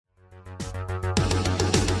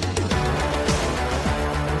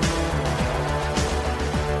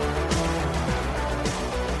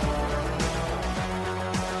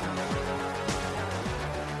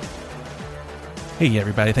Hey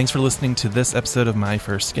everybody, thanks for listening to this episode of My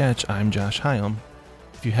First Sketch. I'm Josh Hyam.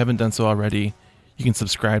 If you haven't done so already, you can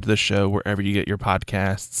subscribe to the show wherever you get your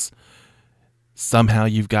podcasts. Somehow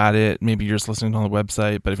you've got it. Maybe you're just listening on the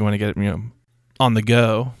website, but if you want to get it, on the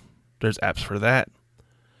go, there's apps for that.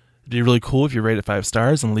 It'd be really cool if you rate it 5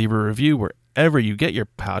 stars and leave a review wherever you get your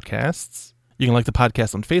podcasts. You can like the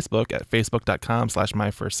podcast on Facebook at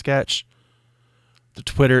facebook.com/myfirstsketch. The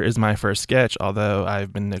Twitter is myfirstsketch, although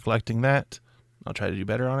I've been neglecting that. I'll try to do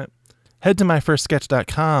better on it. Head to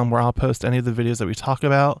myfirstsketch.com where I'll post any of the videos that we talk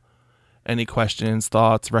about. Any questions,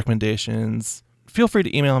 thoughts, recommendations. Feel free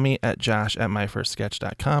to email me at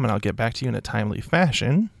josh@myfirstsketch.com and I'll get back to you in a timely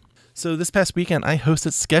fashion. So this past weekend, I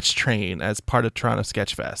hosted Sketch Train as part of Toronto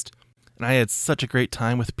Sketch Fest. And I had such a great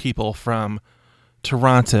time with people from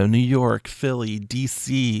Toronto, New York, Philly,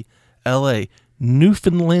 DC, LA,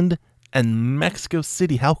 Newfoundland, and Mexico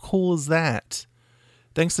City. How cool is that?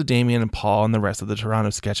 Thanks to Damien and Paul and the rest of the Toronto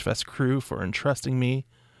Sketchfest crew for entrusting me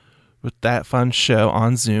with that fun show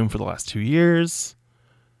on Zoom for the last 2 years.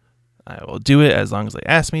 I will do it as long as they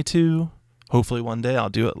ask me to. Hopefully one day I'll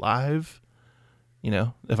do it live,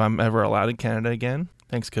 if I'm ever allowed in Canada again.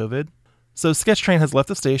 Thanks, COVID. So Sketch Train has left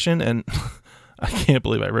the station, and I can't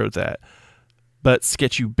believe I wrote that. But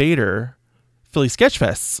Sketchubator, Philly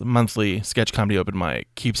Sketchfest's monthly sketch comedy open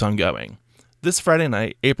mic, keeps on going. This Friday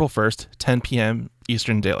night, April 1st, 10 p.m.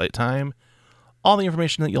 Eastern Daylight Time. All the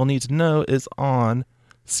information that you'll need to know is on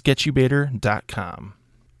Sketchubator.com.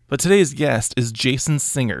 But today's guest is Jason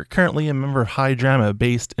Singer, currently a member of High Drama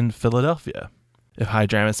based in Philadelphia. If High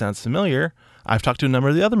Drama sounds familiar, I've talked to a number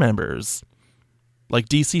of the other members, like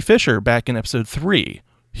DC Fisher back in episode 3.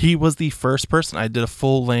 He was the first person I did a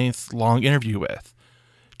full-length, long interview with.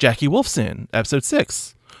 Jackie Wolfson, episode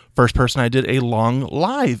 6. First person I did a long,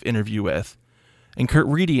 live interview with. And Kurt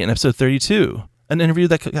Reedy in episode 32. An interview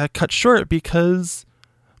that got cut short because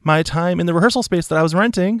my time in the rehearsal space that I was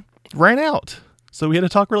renting ran out. So we had to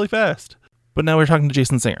talk really fast. But now we're talking to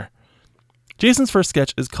Jason Singer. Jason's first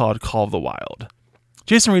sketch is called Call of the Wild.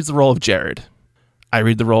 Jason reads the role of Jared. I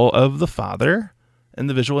read the role of the father and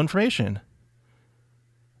the visual information.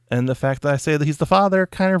 And the fact that I say that he's the father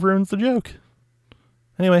kind of ruins the joke.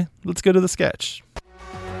 Anyway, let's go to the sketch.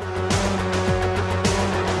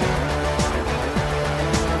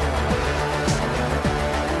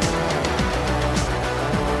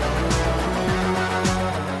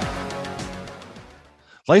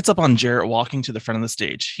 Lights up on Jarrett walking to the front of the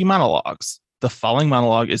stage. He monologues. The following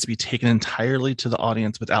monologue is to be taken entirely to the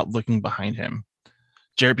audience without looking behind him.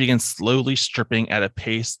 Jarrett begins slowly stripping at a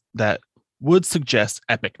pace that would suggest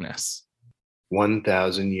epicness.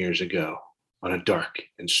 1,000 years ago, on a dark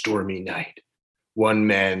and stormy night, one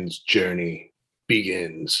man's journey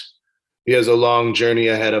begins. He has a long journey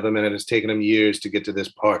ahead of him, and it has taken him years to get to this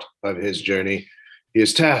part of his journey. He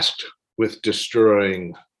is tasked with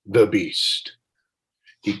destroying the beast.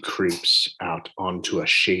 He creeps out onto a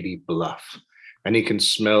shady bluff, and he can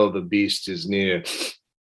smell the beast is near.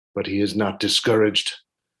 But he is not discouraged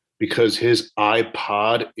because his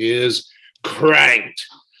iPod is cranked.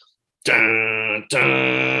 Dun,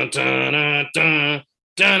 dun, dun, dun, dun,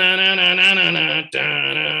 dun, dun, dun,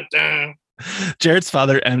 dun, dun. Jared's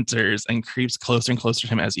father enters and creeps closer and closer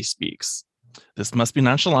to him as he speaks. This must be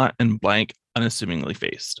nonchalant and blank, unassumingly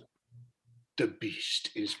faced. The beast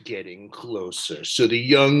is getting closer, so the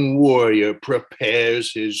young warrior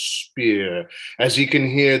prepares his spear as he can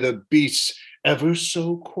hear the beast's ever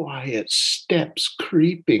so quiet steps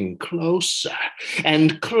creeping closer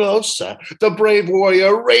and closer. The brave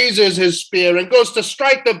warrior raises his spear and goes to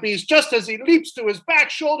strike the beast just as he leaps to his back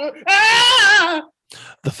shoulder. Ah!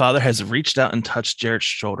 The father has reached out and touched Jared's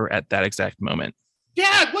shoulder at that exact moment.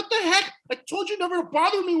 Dad, what the heck? I told you never to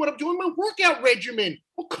bother me when I'm doing my workout regimen.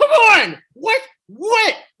 Well, come on. What?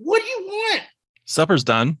 What do you want? Supper's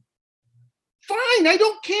done. Fine, I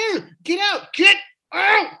don't care. Get out. Get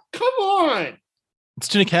out. Come on. It's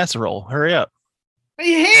tuna casserole. Hurry up. I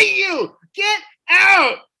hate you. Get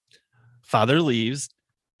out. Father leaves.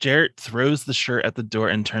 Jared throws the shirt at the door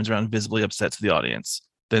and turns around visibly upset to the audience,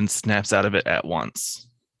 then snaps out of it at once.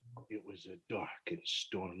 It was a dark and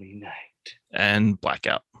stormy night. And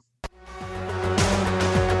blackout.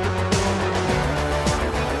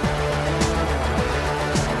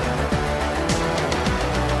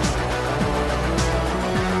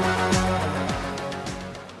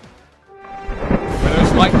 Where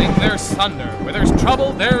there's lightning, there's thunder. Where there's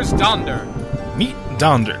trouble, there's Donder. Meet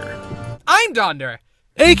Donder. I'm Donder.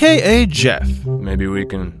 A.K.A. Jeff. Maybe we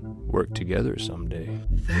can work together someday.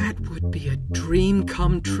 That would be a dream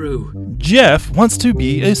come true. Jeff wants to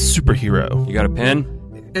be a superhero. You got a pen?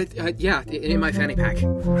 Yeah, in my fanny pack.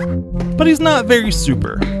 But he's not very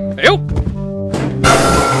super. Yo!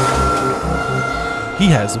 He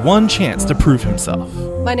has one chance to prove himself.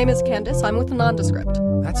 My name is Candace. I'm with the Nondescript.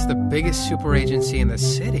 That's the biggest super agency in the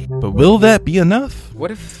city. But will that be enough?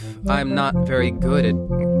 What if I'm not very good at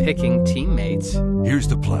picking teammates? Here's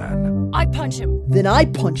the plan. I punch him. Then I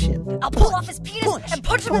punch him. I'll pull off his penis and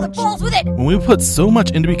punch him in the balls with it. When we put so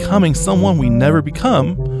much into becoming someone we never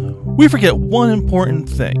become, we forget one important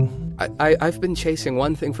thing. I've been chasing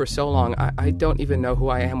one thing for so long, I don't even know who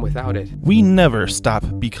I am without it. We never stop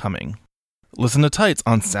becoming. Listen to Tights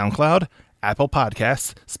on SoundCloud, Apple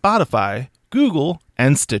Podcasts, Spotify, Google,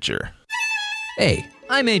 and Stitcher. Hey,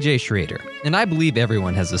 I'm AJ Schrader, and I believe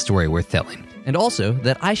everyone has a story worth telling, and also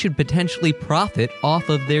that I should potentially profit off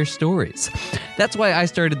of their stories. That's why I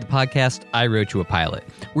started the podcast I Wrote You a Pilot,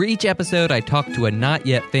 where each episode I talk to a not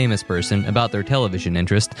yet famous person about their television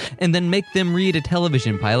interest, and then make them read a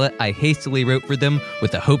television pilot I hastily wrote for them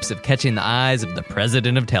with the hopes of catching the eyes of the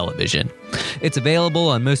president of television. It's available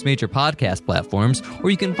on most major podcast platforms, or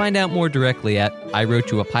you can find out more directly at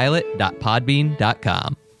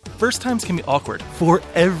iwroteyouapilot.podbean.com. First times can be awkward for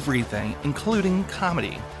everything, including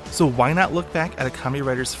comedy. So why not look back at a comedy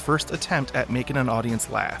writer's first attempt at making an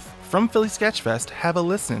audience laugh? From Philly Sketchfest, have a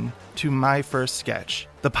listen to My First Sketch,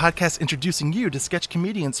 the podcast introducing you to sketch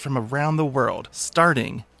comedians from around the world,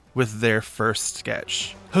 starting with their first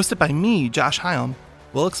sketch. Hosted by me, Josh Hyam,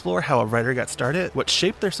 we'll explore how a writer got started, what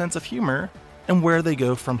shaped their sense of humor, and where they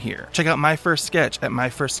go from here. Check out My First Sketch at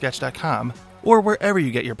myfirstsketch.com or wherever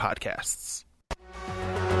you get your podcasts.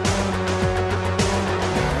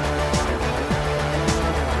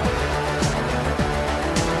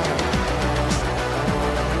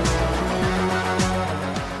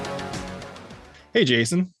 Hey,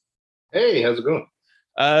 Jason. Hey, how's it going?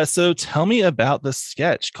 So tell me about the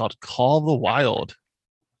sketch called Call the Wild.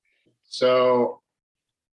 So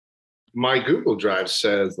my Google Drive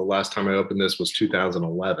says the last time I opened this was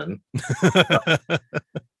 2011, but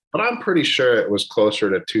I'm pretty sure it was closer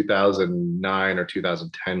to 2009 or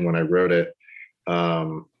 2010 when I wrote it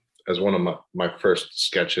as one of my first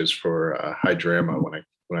sketches for High Drama when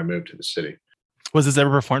I moved to the city. Was this ever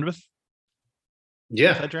performed with?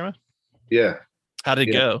 Yeah. High Drama? Yeah. How'd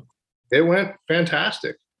it go? It went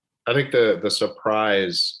fantastic. I think the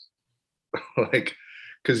surprise, like,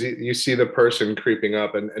 because you see the person creeping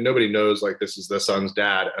up and nobody knows like this is the son's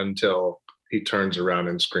dad until he turns around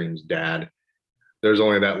and screams dad. There's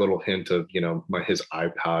only that little hint of, his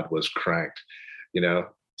iPod was cranked,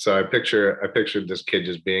 So I pictured this kid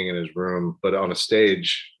just being in his room, but on a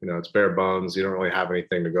stage, it's bare bones. You don't really have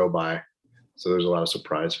anything to go by. So there's a lot of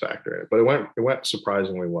surprise factor in it, but it went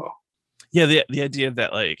surprisingly well. Yeah, the idea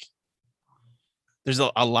that like there's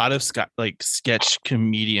a lot of sketch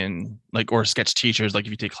comedian or sketch teachers, like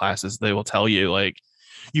if you take classes, they will tell you like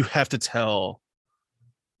you have to tell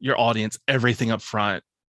your audience everything up front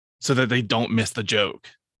so that they don't miss the joke.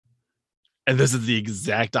 And this is the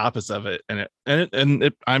exact opposite of it,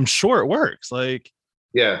 and I'm sure it works. It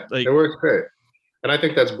works great, and I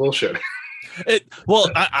think that's bullshit. I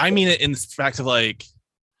mean it in the fact of like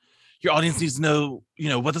your audience needs to know,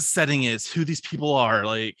 what the setting is, who these people are.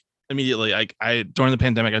 Like immediately, I during the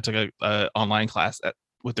pandemic, I took a online class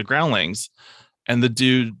with the Groundlings, and the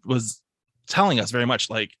dude was telling us very much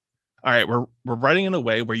like, all right, we're writing in a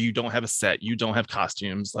way where you don't have a set, you don't have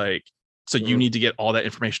costumes, like, so you need to get all that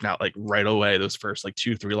information out like right away. Those first like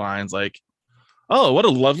 2-3 lines, like, oh, what a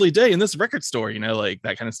lovely day in this record store, like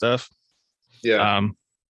that kind of stuff. Yeah.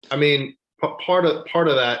 I mean, part of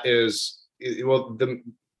that is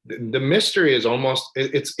the mystery is almost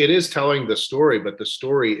it is telling the story, but the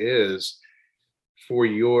story is for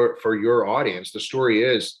your audience. The story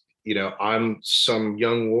is, I'm some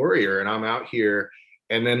young warrior and I'm out here,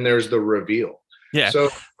 and then there's the reveal. Yeah. So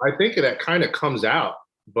I think that kind of comes out,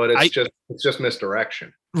 but it's just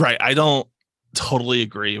misdirection. Right. I don't totally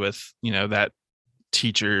agree with, that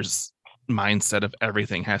teacher's mindset of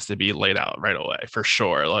everything has to be laid out right away, for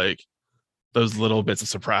sure. Like those little bits of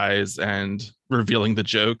surprise and revealing the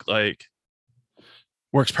joke, like,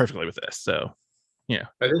 works perfectly with this. So, yeah,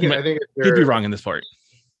 I think you'd be wrong in this part.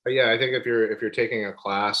 Yeah, I think if you're taking a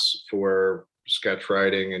class for sketch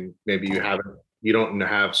writing and maybe you don't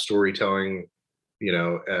have storytelling,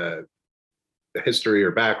 history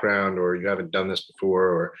or background, or you haven't done this before,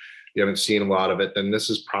 or you haven't seen a lot of it, then this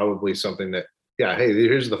is probably something that, hey,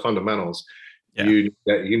 here's the fundamentals. Yeah.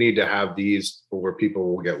 You need to have these where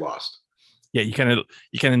people will get lost. Yeah, you kind of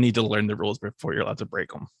need to learn the rules before you're allowed to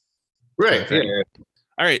break them. Right. Yeah.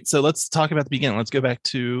 All right. So let's talk about the beginning. Let's go back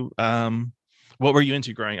to what were you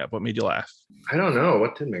into growing up? What made you laugh? I don't know.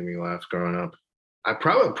 What did make me laugh growing up? I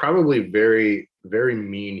probably very, very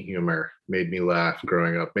mean humor made me laugh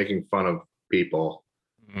growing up, making fun of people.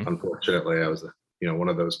 Mhm. Unfortunately, I was one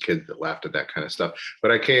of those kids that laughed at that kind of stuff.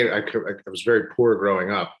 But I was very poor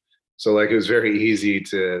growing up, so like it was very easy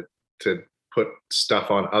to put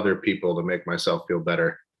stuff on other people to make myself feel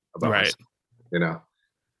better about Right. myself.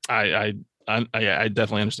 I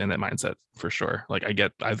definitely understand that mindset for sure. Like I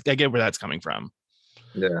get where that's coming from.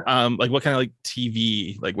 Yeah. Like what kind of like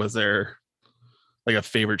TV, like was there like a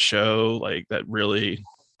favorite show like that really?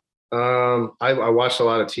 I watched a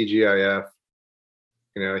lot of TGIF.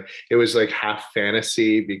 It was like half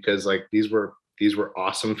fantasy because like these were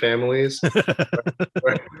awesome families.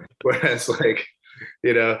 Whereas like,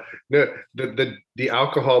 no, the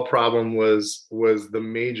alcohol problem was the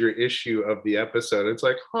major issue of the episode. It's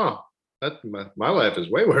like, that my life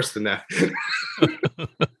is way worse than that.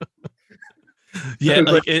 Yeah,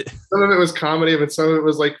 like some of it was comedy, but some of it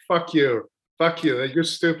was like, fuck you, like, you're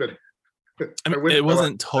stupid. I mean, it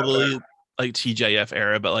wasn't totally like TGIF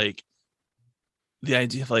era, but like the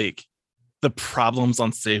idea of like the problems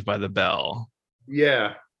on Saved by the Bell,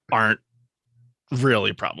 aren't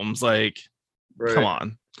really problems. Like, right. Come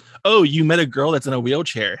on. Oh, you met a girl that's in a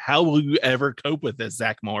wheelchair. How will you ever cope with this,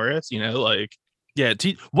 Zach Morris? Like, yeah.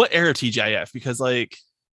 What era TGIF? Because like,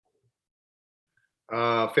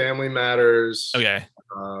 Family Matters. Okay.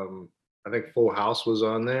 I think Full House was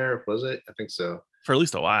on there. Was it? I think so. For at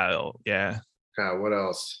least a while. Yeah. What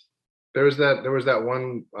else? There was that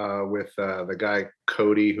one with the guy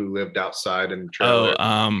Cody who lived outside in the trailer.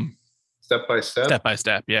 Step by Step. Step by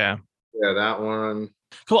Step. Yeah. Yeah, that one.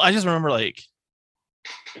 Cool. I just remember like,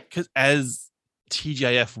 because as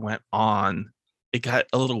TGIF went on, it got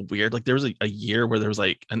a little weird. Like there was a year where there was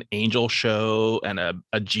like an angel show and a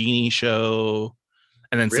genie show,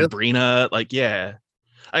 and then really? Sabrina. Like, yeah,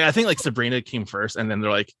 I think like Sabrina came first, and then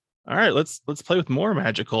they're like, all right, let's play with more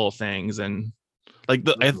magical things. And like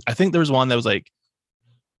I think there was one that was like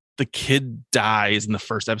the kid dies in the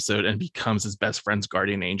first episode and becomes his best friend's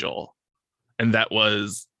guardian angel, and that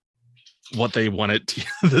was what they wanted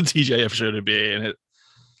the TGIF show to be. And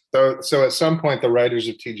so at some point the writers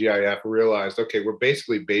of TGIF realized, okay, we're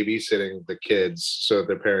basically babysitting the kids so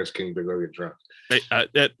their parents can go get drunk. We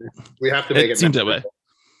have to make it seems that way.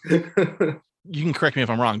 You can correct me if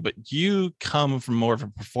I'm wrong, but you come from more of a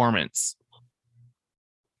performance.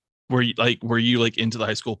 Were you like into the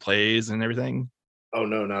high school plays and everything? Oh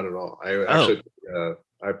no, not at all.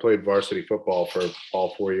 I played varsity football for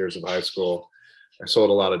all 4 years of high school. I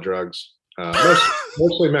sold a lot of drugs,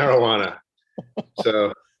 mostly marijuana.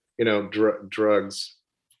 So, drugs.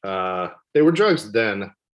 They were drugs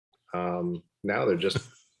then. Now they're just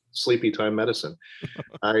sleepy time medicine.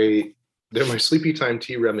 They're my sleepy time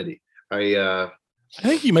tea remedy. I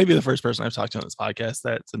think you may be the first person I've talked to on this podcast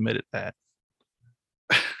that's admitted that.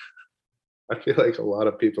 I feel like a lot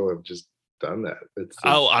of people have just done that.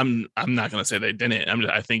 I'm not going to say they didn't.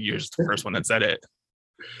 I think you're just the first one that said it.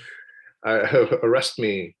 Arrest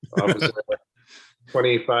me, officer.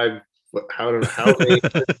 25. How many?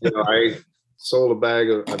 I sold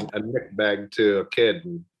a Nick bag to a kid,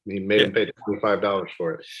 and he made him pay $25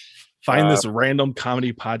 for it. Find this random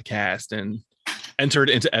comedy podcast and enter it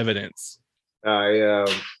into evidence. I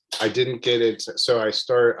didn't get it, so I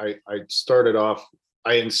started off.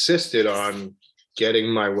 I insisted on getting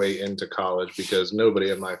my way into college because nobody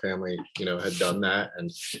in my family, had done that.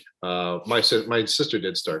 And my sister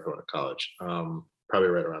did start going to college, probably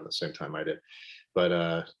right around the same time I did.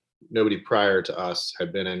 But nobody prior to us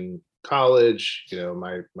had been in college.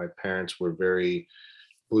 My parents were very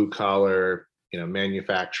blue collar,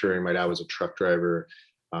 manufacturing. My dad was a truck driver.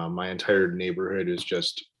 My entire neighborhood is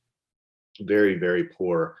just very, very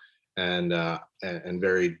poor and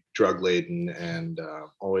very drug laden and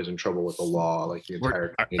always in trouble with the law. Like the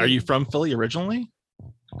entire. Are you from Philly originally?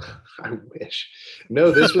 I wish.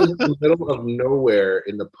 No, this was in the middle of nowhere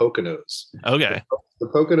in the Poconos. Okay. The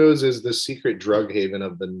Poconos is the secret drug haven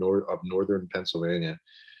of northern Pennsylvania.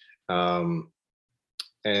 So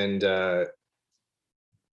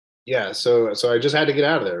I just had to get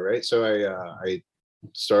out of there, right? So I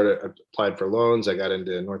applied for loans. I got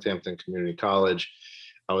into Northampton Community College.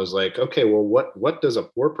 I was like, okay, well, what does a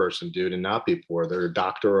poor person do to not be poor? They're a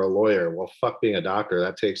doctor or a lawyer. Well, fuck being a doctor.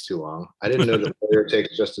 That takes too long. I didn't know that a lawyer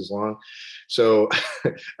takes just as long. So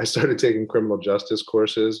I started taking criminal justice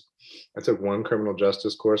courses. I took one criminal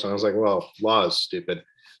justice course and I was like, well, law is stupid.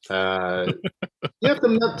 So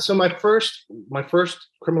my first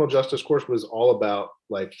criminal justice course was all about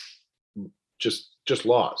like just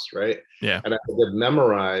laws, right? Yeah. And I would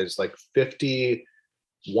memorize like 50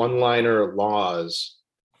 one-liner laws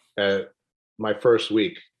at my first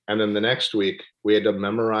week. And then the next week we had to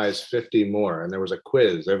memorize 50 more, and there was a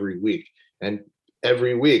quiz every week. And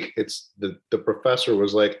every week it's the professor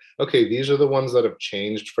was like, okay, these are the ones that have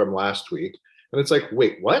changed from last week. And it's like,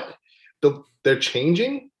 wait, what? They're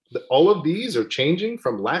changing? All of these are changing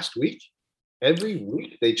from last week? Every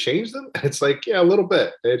week they change them? It's like, yeah, a little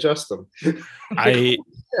bit. They adjust them.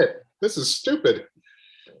 This is stupid.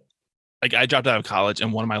 Like, I dropped out of college,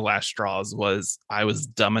 and one of my last straws was I was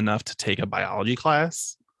dumb enough to take a biology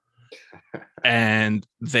class, and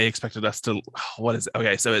they expected us to, what is it?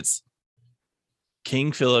 Okay, so it's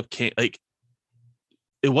King Philip, like,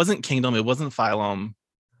 it wasn't Kingdom, it wasn't Phylum,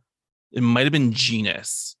 it might have been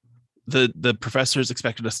genus. The professors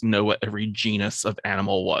expected us to know what every genus of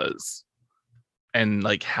animal was, and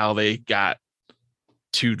like how they got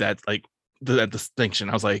to that, like that distinction.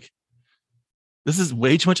 I was like, this is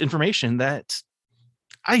way too much information that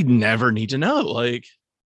I never need to know. Like,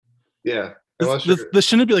 yeah, this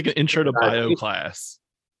shouldn't be like an intro to bio class.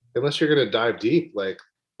 Unless you're gonna dive deep, like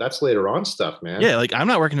that's later on stuff, man. Yeah, like I'm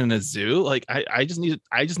not working in a zoo. Like I just need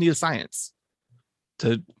a science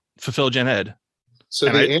to fulfill gen ed. So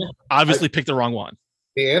I obviously picked the wrong one.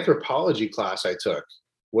 The anthropology class I took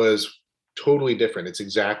was totally different. It's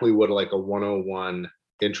exactly what like a 101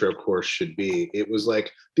 intro course should be. It was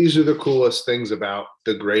like, these are the coolest things about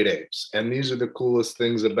the great apes, and these are the coolest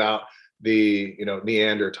things about the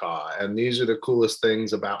Neanderthal, and these are the coolest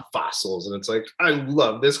things about fossils. And it's like, I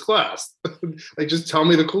love this class. Like, just tell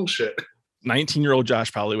me the cool shit. 19-year-old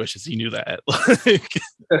Josh probably wishes he knew that.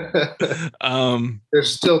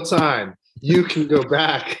 There's still time. You can go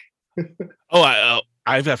back.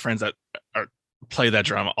 I've got friends that play that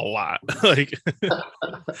drum a lot. Like,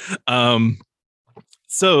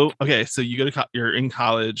 so you go to you're in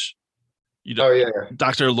college.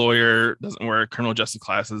 Doctor, lawyer doesn't work. Criminal justice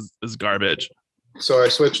class is garbage. So I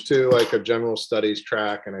switched to like a general studies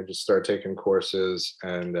track, and I just started taking courses.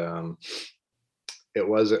 And I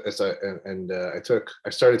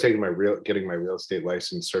started taking getting my real estate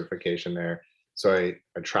license certification there. So I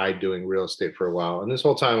tried doing real estate for a while, and this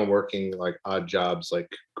whole time I'm working like odd jobs, like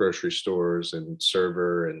grocery stores and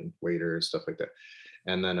server and waiter and stuff like that.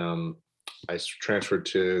 And then I transferred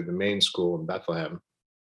to the main school in Bethlehem,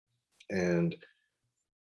 and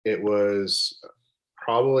it was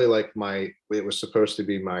probably like it was supposed to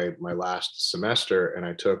be my last semester, and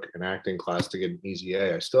I took an acting class to get an easy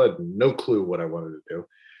A. I still had no clue what I wanted to do,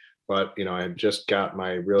 but I had just got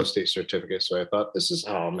my real estate certificate, so I thought, this is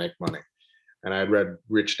how I'll make money. And I had read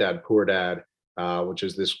Rich Dad Poor Dad, which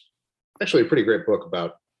is this actually a pretty great book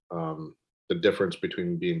about the difference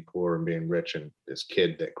between being poor and being rich, and this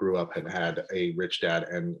kid that grew up and had a rich dad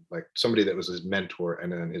and like somebody that was his mentor,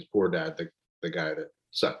 and then his poor dad, the guy that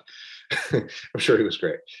sucked. I'm sure he was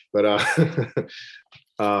great, but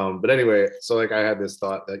but anyway, so like I had this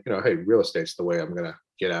thought that hey, real estate's the way I'm gonna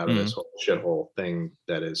get out of this whole shithole thing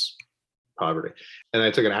that is poverty. And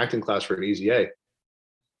I took an acting class for an easy A.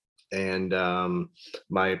 And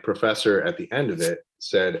my professor at the end of it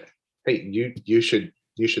said, hey, you should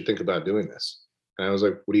think about doing this. And I was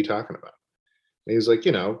like, what are you talking about? And he was like,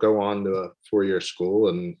 go on to a 4-year school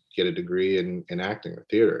and get a degree in acting or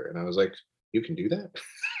theater. And I was like, you can do that?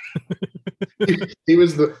 he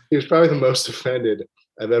was probably the most offended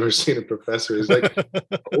I've ever seen a professor. He's like,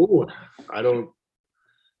 oh, how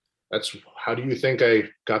do you think I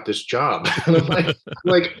got this job? And I'm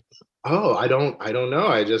like, oh, I don't know.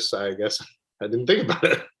 I guess I didn't think about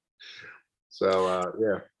it. So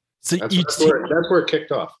yeah. So that's where it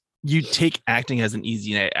kicked off. You take acting as an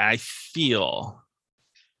easy A. I feel,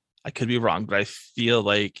 I could be wrong, but I feel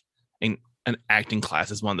like an acting class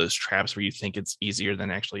is one of those traps where you think it's easier than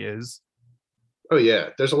it actually is. Oh yeah,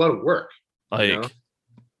 there's a lot of work. Like,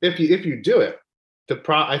 if you do it,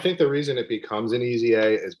 I think the reason it becomes an easy A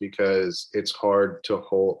is because it's hard to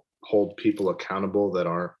hold people accountable that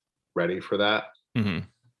aren't ready for that. Mm-hmm.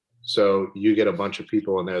 So you get a bunch of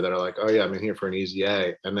people in there that are like, oh yeah, I'm in here for an easy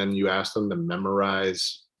A, and then you ask them to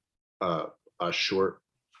memorize a short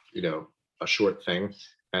thing,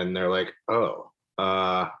 and they're like, oh,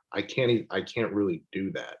 I can't really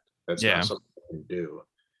do that. That's not something I can do.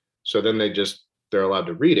 So then they're allowed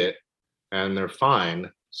to read it, and they're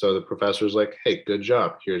fine. So the professor's like, hey, good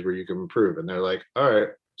job. Here's where you can improve. And they're like, all right,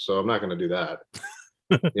 so I'm not going to do that.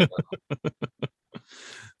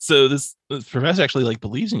 So this professor actually like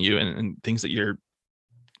believes in you and thinks that you're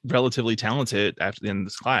relatively talented after the end of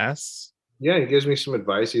this class. Yeah, he gives me some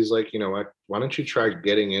advice. He's like, why don't you try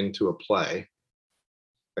getting into a play,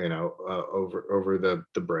 over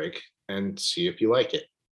the break and see if you like it.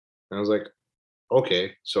 And I was like,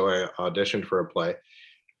 okay. So I auditioned for a play.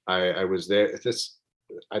 I was there.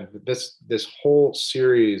 this whole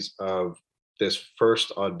series of this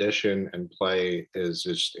first audition and play is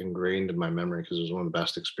just ingrained in my memory because it was one of the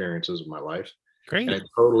best experiences of my life. Great. And it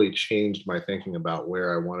totally changed my thinking about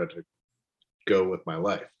where I wanted to go with my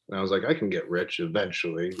life. And I was like, I can get rich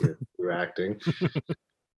eventually through acting.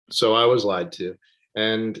 So I was lied to.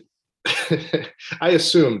 And I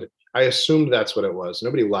assumed that's what it was.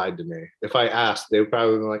 Nobody lied to me. If I asked, they would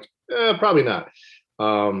probably be like, probably not.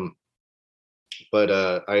 But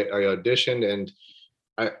I auditioned, and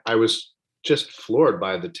I was just floored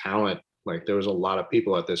by the talent. Like, there was a lot of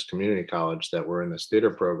people at this community college that were in this theater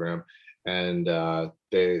program, and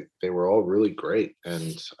they were all really great.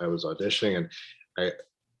 And I was auditioning, and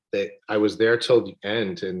I was there till the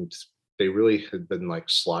end, and they really had been like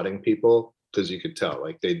slotting people, because you could tell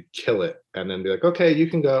like they'd kill it and then be like, okay, you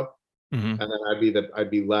can go. Mm-hmm. And then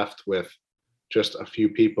I'd be left with just a few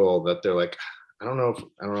people that they're like, I don't know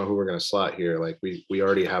who we're gonna slot here. Like we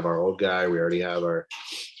already have our old guy, we already have our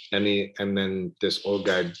and then this old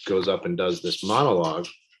guy goes up and does this monologue,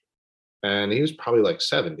 and he was probably like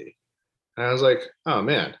 70. And I was like, oh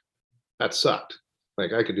man, that sucked.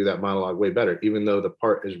 Like I could do that monologue way better, even though the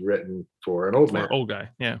part is written for an old man. Old guy,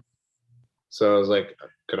 yeah. So I was like,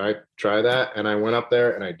 could I try that? And I went up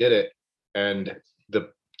there and I did it. And the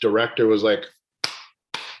director was like,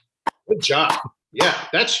 good job. Yeah,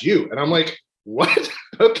 that's you. And I'm like, what?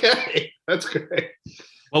 Okay, that's great.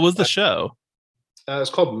 What was the show? It's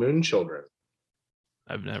called Moon Children.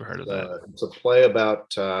 I've never heard of that. It's a play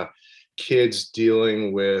about kids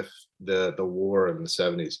dealing with the war in the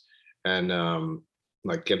 70s, and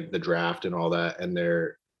like getting the draft and all that. And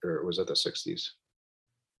or was that the 60s?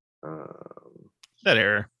 That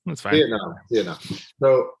era. That's fine. Vietnam.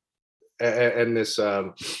 So, and this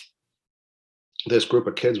this group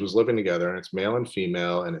of kids was living together, and it's male and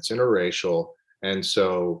female, and it's interracial. And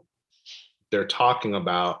so they're talking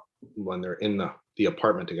about when they're in the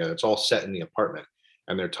apartment together. It's all set in the apartment,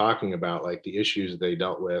 and they're talking about like the issues they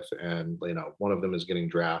dealt with. And one of them is getting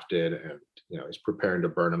drafted, and he's preparing to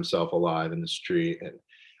burn himself alive in the street.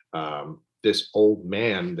 And this old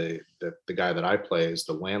man, the guy that I play, is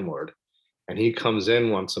the landlord, and he comes in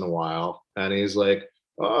once in a while, and he's like,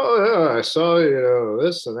 oh yeah, I saw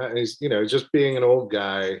this and that. And he's just being an old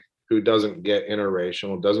guy who doesn't get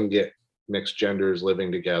interracial, doesn't get mixed genders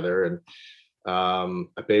living together. And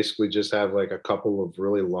I basically just have like a couple of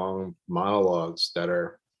really long monologues that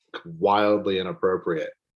are wildly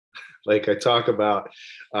inappropriate. Like I talk about,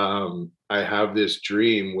 I have this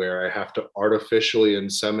dream where I have to artificially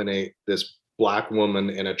inseminate this Black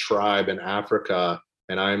woman in a tribe in Africa,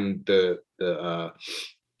 and I'm the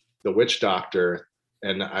witch doctor,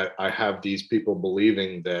 and I have these people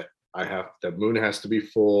believing that the moon has to be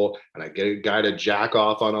full, and I get a guy to jack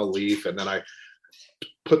off on a leaf, and then I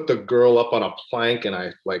put the girl up on a plank, and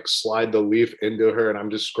I like slide the leaf into her, and I'm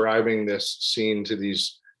describing this scene to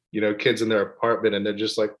these kids in their apartment, and they're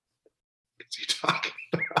just like, what's he talking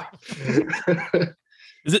about?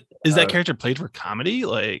 Is that character played for comedy,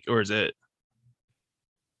 like, or is it?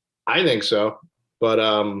 I think so, but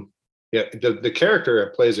yeah, the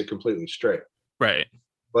character plays it completely straight, right?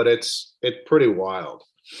 But it's pretty wild,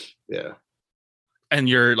 yeah. And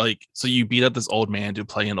you're like, so you beat up this old man to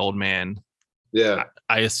play an old man. Yeah,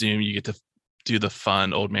 I assume you get to do the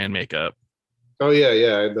fun old man makeup. Oh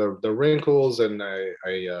yeah. The wrinkles, and I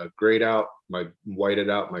whited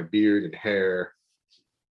out my beard and hair.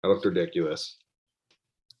 I looked ridiculous.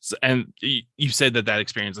 So, and you said that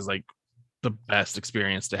experience is like the best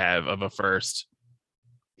experience to have of a first.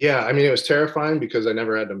 Yeah, I mean, it was terrifying because I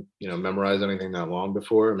never had to memorize anything that long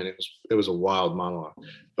before. I mean, it was a wild monologue,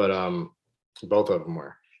 but both of them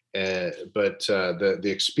were. But the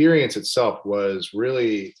experience itself was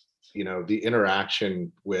really the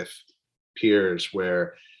interaction with peers,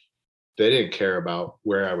 where they didn't care about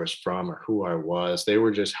where I was from or who I was. They were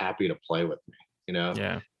just happy to play with me.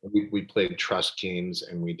 Yeah. We played trust games,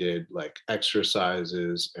 and we did like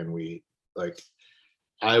exercises, and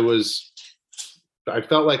I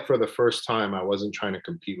felt like for the first time I wasn't trying to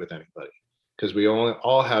compete with anybody, because we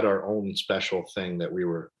all had our own special thing that we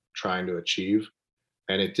were trying to achieve,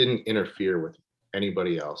 and it didn't interfere with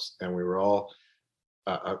anybody else. And we were all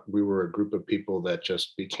we were a group of people that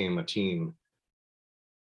just became a team,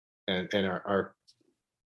 and our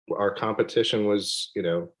competition was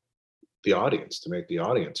the audience, to make the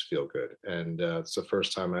audience feel good. And it's the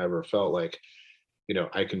first time I ever felt like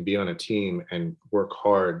I can be on a team and work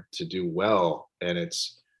hard to do well, and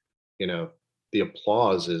it's the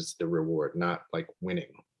applause is the reward, not like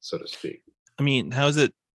winning, so to speak. I mean, how is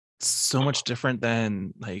it so much different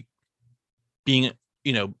than like being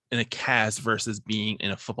in a cast versus being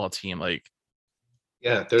in a football team? Like,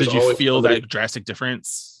 Yeah, there's Did you always feel somebody- that drastic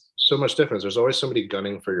difference? so much difference. There's always somebody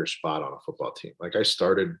gunning for your spot on a football team. Like I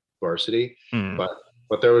started varsity, Hmm.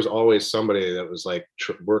 but there was always somebody that was like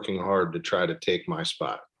working hard to try to take my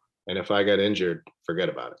spot. And if I got injured, forget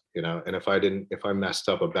about it, you know. And if I messed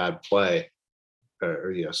up a bad play,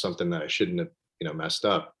 or you know, something that I shouldn't have, you know, messed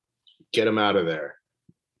up, get them out of there,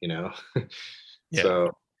 you know. Yeah.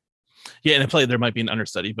 So Yeah, in a play there might be an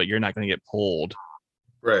understudy, but you're not going to get pulled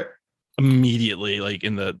right, immediately, like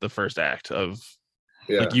in the first act of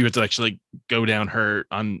yeah, like you have to actually go down hurt,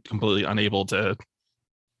 completely unable to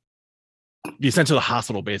be sent to the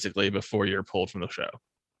hospital basically before you're pulled from the show.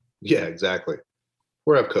 yeah, exactly.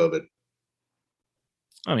 Or have COVID.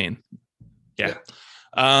 I mean, yeah.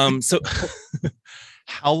 So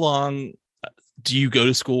how long do you go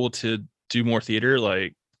to school to do more theater?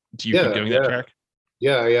 Like, do you keep going that track?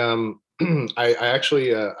 Yeah, I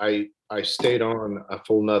actually I stayed on a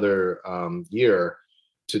full another year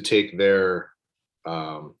to take their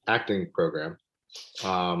acting program,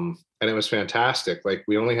 and it was fantastic. Like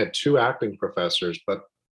we only had 2 acting professors, but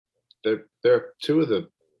they're 2 of the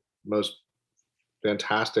most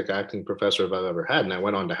fantastic acting professors I've ever had, and I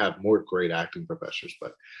went on to have more great acting professors,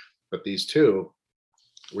 but these 2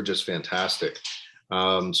 were just fantastic.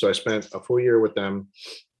 So I spent a full year with them,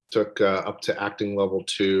 took up to acting level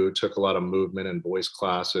 2, took a lot of movement and voice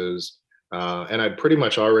classes, and I'd pretty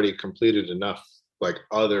much already completed enough like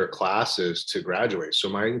other classes to graduate. So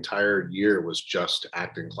my entire year was just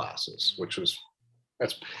acting classes, which was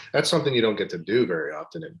that's something you don't get to do very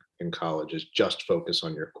often in college, is just focus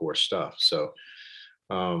on your core stuff. So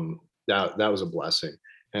that was a blessing.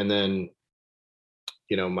 And then,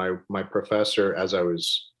 you know, my one professor, as I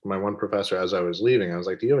was leaving, I was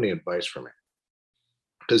like, do you have any advice for me?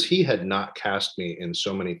 Because he had not cast me in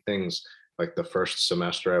so many things like the first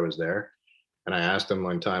semester I was there. And I asked him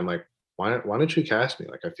one time, like, why don't you cast me?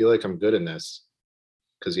 Like, I feel like I'm good in this.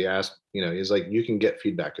 Because he asked, you know, he's like, you can get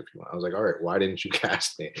feedback if you want. I was like, all right, why didn't you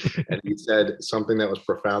cast me? And he said something that was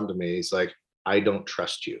profound to me. He's like, I don't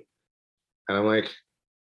trust you. And I'm like,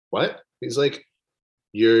 what? He's like,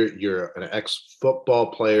 you're an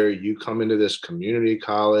ex-football player. You come into this community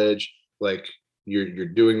college, like you're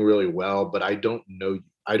doing really well, but I don't know you.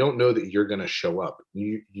 I don't know that you're going to show up.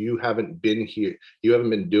 You haven't been here. You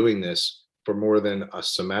haven't been doing this for more than a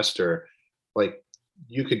semester. Like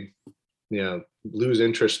you could, you know, lose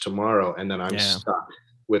interest tomorrow, and then I'm stuck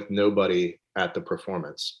with nobody at the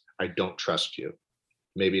performance. I don't trust you.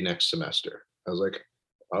 Maybe next semester. I was like,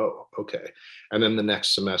 oh, okay. And then the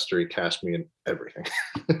next semester he cast me in everything.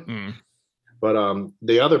 But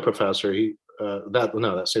the other professor,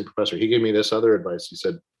 that same professor, he gave me this other advice. He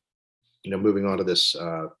said, you know, moving on to this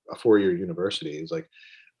a 4-year university, he's like,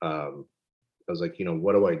 I was like, you know,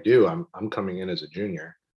 what do I do? I'm coming in as a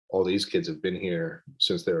junior. All these kids have been here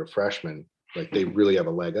since they were freshmen. Like they really have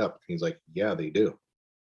a leg up. He's like, yeah, they do.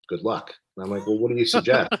 Good luck. And I'm like, well, what do you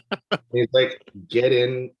suggest? He's like, get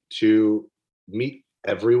in to meet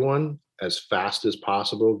everyone as fast as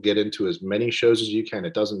possible. Get into as many shows as you can.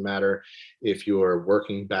 It doesn't matter if you're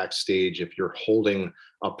working backstage, if you're holding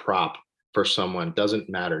a prop for someone, doesn't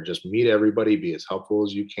matter. Just meet everybody, be as helpful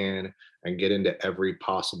as you can, and get into every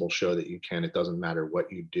possible show that you can. It doesn't matter what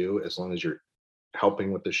you do, as long as you're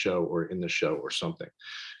helping with the show or in the show or something.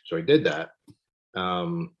 So I did that.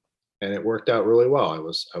 And it worked out really well. I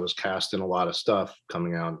was cast in a lot of stuff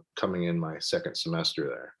coming in my second semester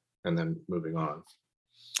there, and then moving on.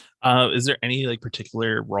 Is there any like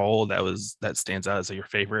particular role that stands out as your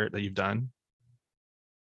favorite that you've done?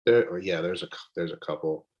 There's a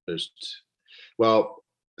couple.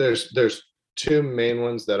 There's 2 main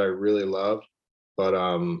ones that I really love, but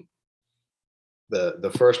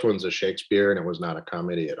the first one's a Shakespeare, and it was not a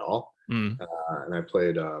comedy at all. And I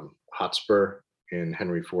played Hotspur in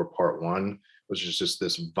Henry IV Part 1, which is just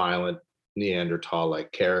this violent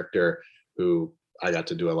Neanderthal-like character who I got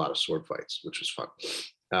to do a lot of sword fights, which was fun.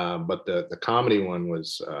 But the comedy one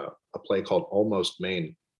was a play called Almost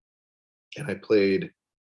Maine, and I played,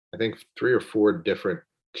 I think, 3 or 4 different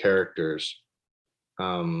characters.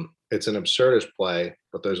 It's an absurdist play,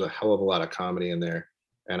 but there's a hell of a lot of comedy in there,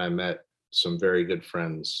 and I met some very good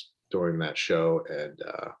friends during that show, and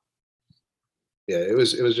it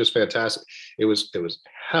was just fantastic. It was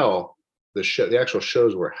hell. The actual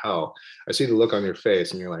shows were hell. I see the look on your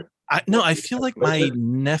face, and you're like, I feel like my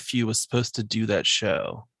nephew was supposed to do that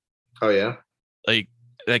show. Oh yeah, like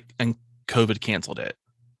and COVID canceled it.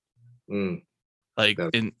 Like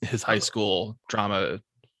in his high school drama.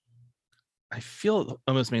 I feel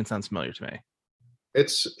Almost Maine sounds familiar to me.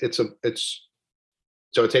 So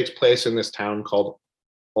it takes place in this town called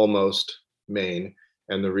Almost Maine,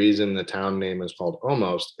 And the reason the town name is called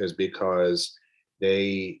Almost is because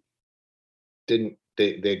they didn't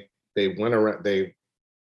they went around, they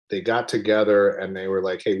got together and they were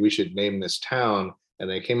like, hey, we should name this town, and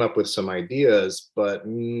they came up with some ideas, but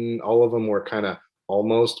all of them were kind of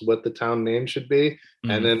almost what the town name should be.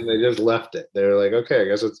 And then they just left it. They're like, okay, I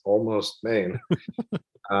guess it's Almost Maine.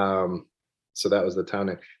 So that was the town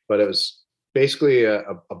name, but it was basically a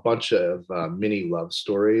bunch of mini love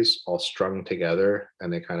stories all strung together,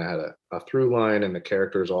 and they kind of had a through line, and the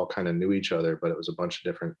characters all kind of knew each other, but it was a bunch of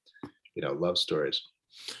different, love stories.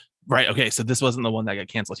 Right. Okay. So this wasn't the one that got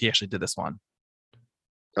canceled. He actually did this one.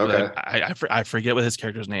 Okay. I forget what his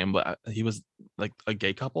character's name, but he was like a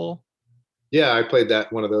gay couple. Yeah, I played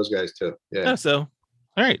that, one of those guys too. Yeah. Oh, so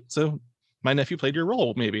all right. So my nephew played your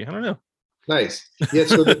role, maybe. I don't know. Nice. Yeah.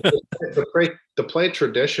 So the play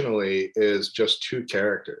traditionally is just two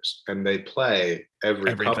characters, and they play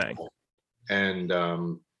everything. Couple. And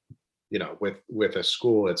with a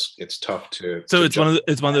school, it's tough to. So it's one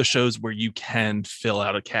of those shows where you can fill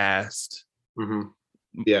out a cast. Mm-hmm.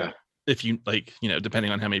 Yeah. If you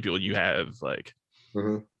depending on how many people you have, like.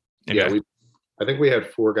 Mm-hmm. Okay. Yeah. I think we had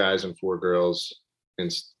 4 guys and 4 girls,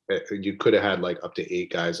 and you could have had like up to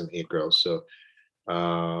 8 guys and 8 girls. So,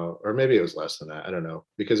 or maybe it was less than that. I don't know,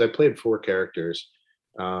 because I played 4 characters,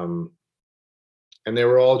 and they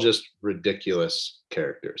were all just ridiculous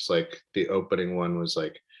characters. Like the opening one was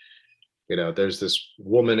like, there's this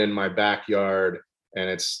woman in my backyard, and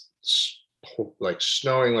it's like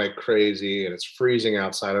snowing like crazy, and it's freezing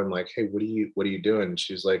outside. I'm like, hey, what are you doing? And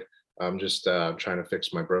she's like, I'm just trying to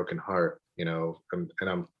fix my broken heart, and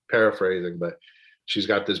I'm paraphrasing, but she's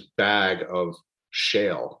got this bag of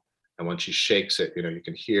shale, and when she shakes it, you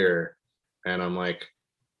can hear, and I'm like,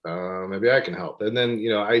 maybe I can help. And then,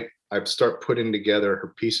 I start putting together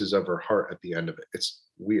her pieces of her heart at the end of it. It's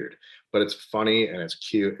weird, but it's funny and it's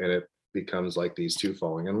cute, and it becomes like these two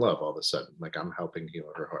falling in love all of a sudden. Like I'm helping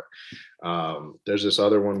heal her heart. There's this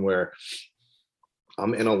other one where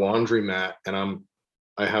I'm in a laundromat, and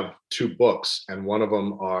I have 2 books, and one of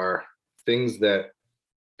them are things that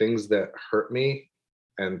hurt me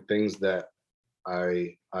and things that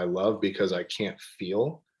I love because I can't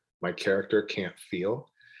feel. My character can't feel.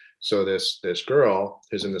 So this girl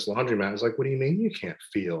who's in this laundromat is like, what do you mean you can't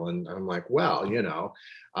feel? And I'm like, well,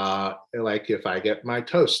 like if I get my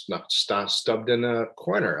toast stubbed in a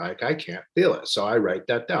corner, like I can't feel it. So I write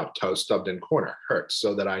that down. Toe stubbed in corner hurts,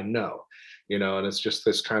 so that I know, and it's just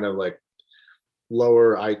this kind of like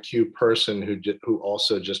lower IQ person who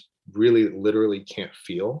also just really literally can't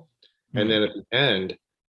feel. And then at the end,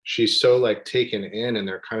 she's so like taken in, and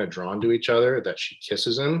they're kind of drawn to each other, that she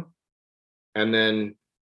kisses him, and then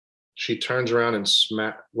she turns around and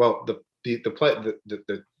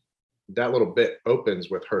that little bit opens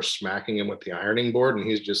with her smacking him with the ironing board, and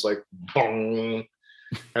he's just like bong,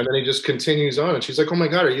 and then he just continues on, and she's like, oh my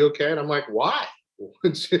god, are you okay? And I'm like, why?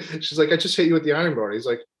 She's like, I just hit you with the ironing board. He's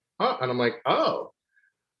like, huh? And I'm like, oh,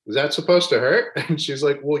 is that supposed to hurt? And she's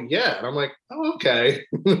like, well, yeah. And I'm like, oh, okay.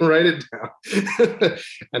 Write it down.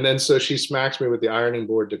 And then so she smacks me with the ironing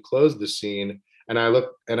board to close the scene. And I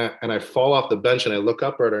look and I fall off the bench, and I look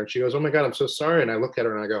up at her, and she goes, oh my God, I'm so sorry. And I look at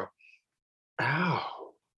her and I go, ow.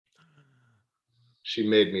 She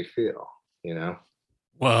made me feel,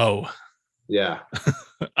 Whoa. Yeah.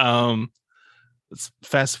 Let's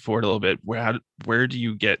fast forward a little bit. Where do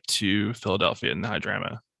you get to Philadelphia in the high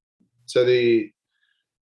drama? So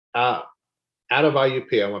out of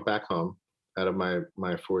IUP, I went back home. Out of my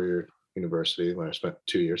 4-year university, where I spent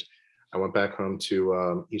 2 years, I went back home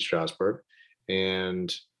to East Stroudsburg,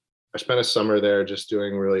 and I spent a summer there just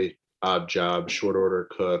doing really odd jobs, short order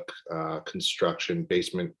cook, construction,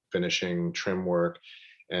 basement finishing, trim work,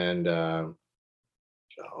 and on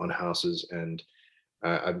houses. And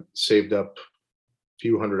I saved up a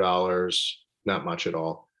few $100s, not much at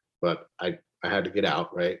all, but I had to get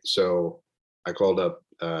out, right? So I called up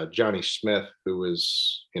Johnny Smith, who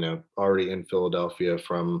was, already in Philadelphia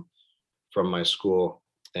from my school,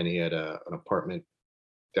 and he had an apartment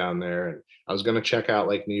down there. And I was going to check out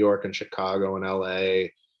like New York and Chicago and LA,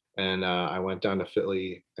 and I went down to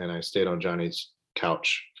Philly, and I stayed on Johnny's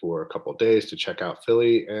couch for a couple of days to check out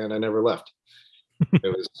Philly, and I never left.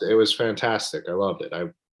 It was fantastic. I loved it. I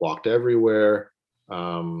walked everywhere.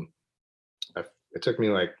 It took me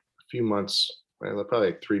like a few months, probably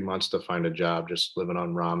like 3 months to find a job, just living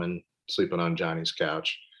on ramen, sleeping on Johnny's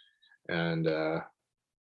couch, and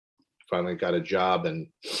finally got a job and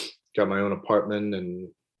got my own apartment, and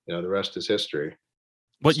the rest is history.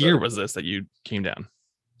 What year was this that you came down?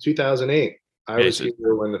 2008. I was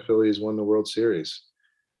here when the Phillies won the World Series.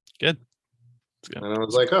 Good. And I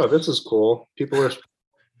was like, oh, this is cool. People are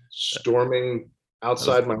storming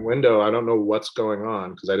outside my window. I don't know what's going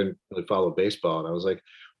on because I didn't really follow baseball. And I was like,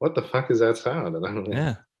 what the fuck is that sound? And I don't know.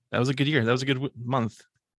 Yeah, that was a good year. That was a good month.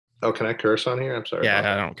 Oh, can I curse on here? I'm sorry.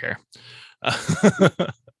 Yeah, I don't care.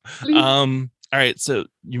 All right, so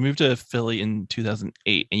you moved to Philly in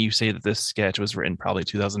 2008, and you say that this sketch was written probably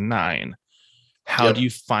 2009. How do you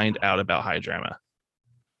find out about High Drama?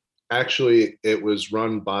 Actually, it was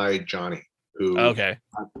run by Johnny, who. Okay.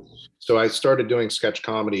 So I started doing sketch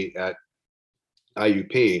comedy at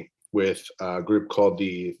IUP with a group called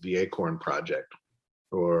the Acorn Project,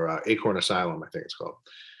 or Acorn Asylum, I think it's called.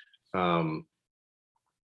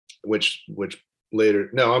 Which later,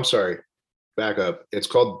 no, I'm sorry, back up. It's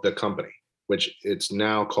called The Company, which it's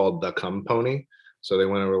now called The Compony. So they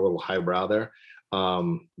went a little highbrow there.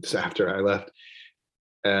 It's after I left.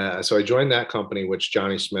 So I joined that company, which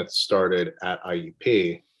Johnny Smith started at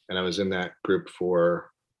IUP, and I was in that group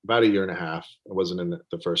for about a year and a half. I wasn't in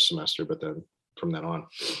the first semester, but then from then on.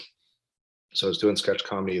 So I was doing sketch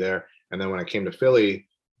comedy there. And then when I came to Philly,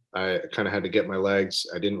 I kind of had to get my legs.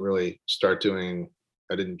 I didn't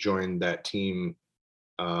join that team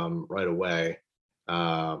right away.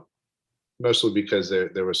 Mostly because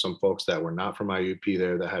there were some folks that were not from IUP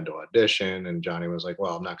there that had to audition, and Johnny was like,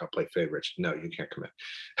 well, I'm not going to play favorites. No, you can't come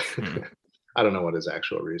in. I don't know what his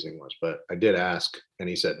actual reasoning was, but I did ask, and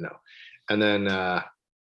he said no. And then I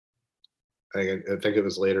think it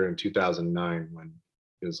was later in 2009 when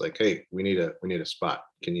he was like, hey, we need a spot.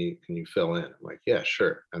 Can you fill in? I'm like, yeah,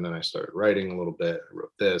 sure. And then I started writing a little bit. I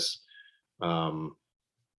wrote this.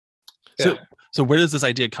 Yeah. So where does this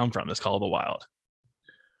idea come from, this Call of the Wild?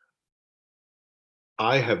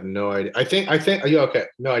 I have no idea. I think, yeah, okay.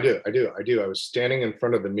 No, I do. I was standing in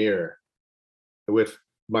front of the mirror with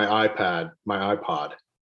my iPod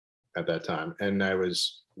at that time. And I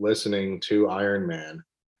was listening to Iron Man,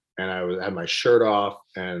 and I had my shirt off,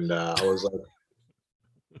 and I was like,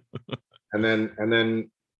 and then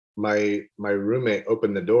my roommate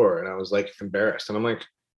opened the door, and I was like embarrassed. And I'm like,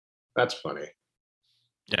 that's funny.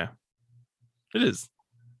 Yeah, it is.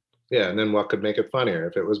 Yeah, and then what could make it funnier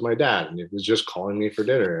if it was my dad and he was just calling me for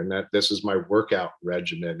dinner, and that this is my workout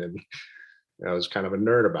regimen, and I was kind of a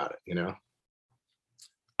nerd about it,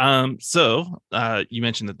 So you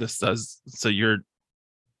mentioned that this does, so you're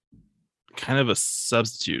kind of a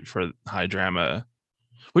substitute for High Drama,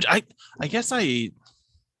 which I guess I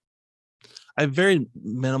have very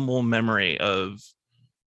minimal memory of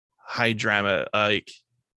High Drama. Like,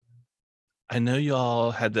 I know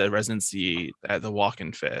y'all had the residency at the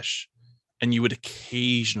Walk-in Fish, and you would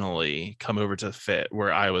occasionally come over to Fit,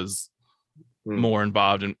 where I was more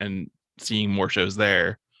involved and seeing more shows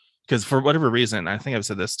there. Because for whatever reason, I think I've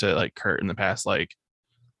said this to like Kurt in the past, like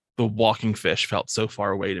the Walking Fish felt so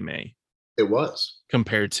far away to me. It was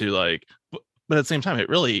compared to like, but at the same time, it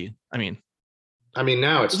really, I mean,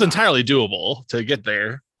 now it's entirely doable to get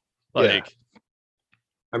there. Like, yeah.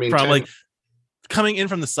 I mean, from like coming in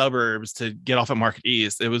from the suburbs to get off at Market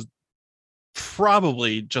East, it was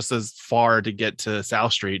probably just as far to get to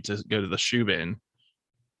South Street to go to the Shubin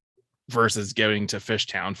versus going to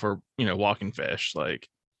Fishtown for, Walking Fish. Like,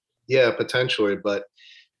 yeah, potentially, but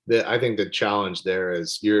I think the challenge there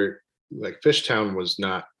is Fishtown was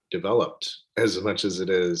not developed as much as it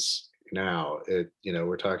is now.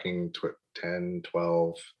 We're talking 10,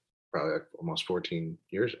 12, probably like almost 14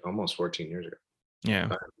 years ago. Yeah.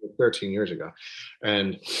 13 years ago.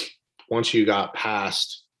 And once you got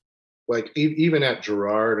past, like, even at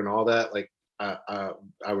Girard and all that, like,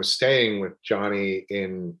 I was staying with Johnny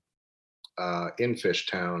in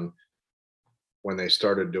Fishtown when they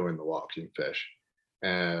started doing the Walking Fish.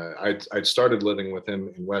 And I'd started living with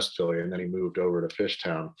him in West Philly, and then he moved over to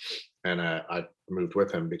Fishtown, and I moved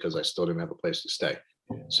with him because I still didn't have a place to stay.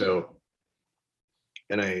 So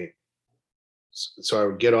I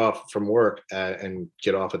would get off from work and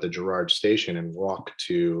get off at the Girard station and walk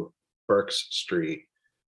to Berks Street.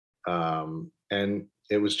 And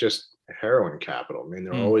it was just heroin capital. I mean,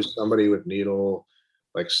 there was always somebody with needle,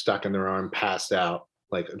 like, stuck in their arm, passed out,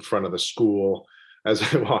 like, in front of the school as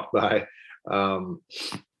I walked by.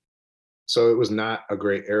 So it was not a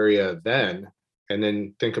great area then. And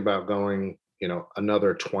then think about going,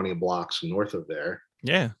 another 20 blocks north of there.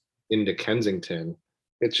 Yeah. Into Kensington.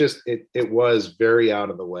 It's just, it was very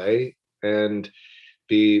out of the way. And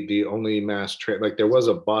the only mass train, like, there was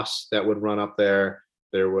a bus that would run up there.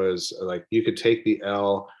 There was, like, you could take the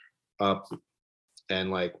L up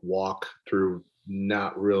and, like, walk through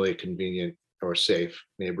not really convenient or safe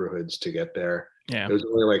neighborhoods to get there. Yeah. It was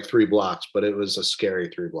only like 3 blocks, but it was a scary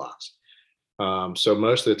 3 blocks. So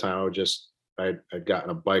most of the time I'd gotten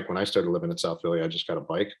a bike. When I started living in South Philly, I just got a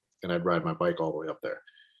bike, and I'd ride my bike all the way up there.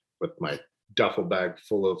 with my duffel bag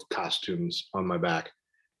full of costumes on my back.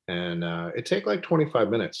 And it take like 25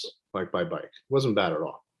 minutes, like by bike. It wasn't bad at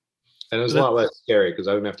all. And it was a lot less scary because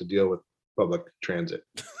I didn't have to deal with public transit.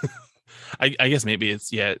 I guess maybe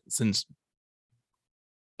it's, since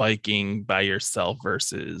biking by yourself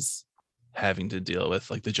versus having to deal with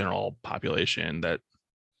like the general population that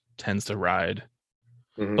tends to ride.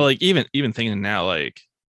 Mhm. But like even thinking now, like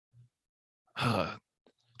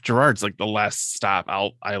Gerard's like the last stop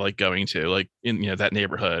I like going to, like in that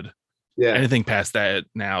neighborhood. Yeah. Anything past that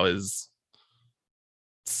now is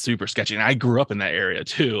super sketchy. And I grew up in that area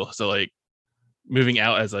too. So like moving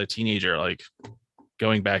out as a teenager, like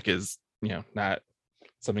going back is, not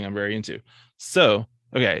something I'm very into. So,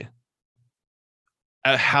 okay.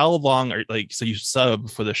 How long are so you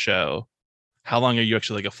sub for the show? How long are you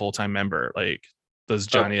actually like a full-time member? Like, does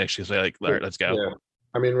Johnny actually say like, all right, let's go? Yeah.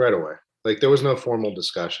 I mean, right away. Like there was no formal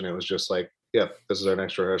discussion. It was just like, yeah, this is our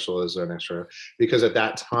next rehearsal. This is our next rehearsal. Because at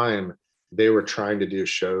that time they were trying to do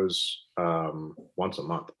shows once a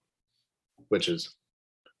month, which is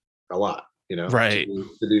a lot, Right.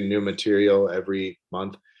 to do new material every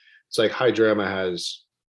month. It's like High Drama has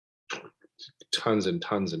tons and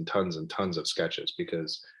tons and tons and tons of sketches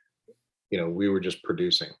because we were just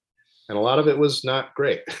producing, and a lot of it was not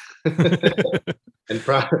great. And and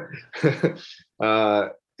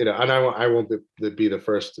I won't be the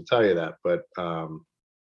first to tell you that, but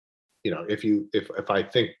if I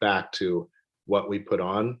think back to what we put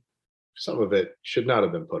on, some of it should not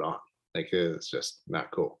have been put on. Like it's just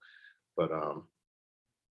not cool. But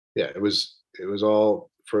it was all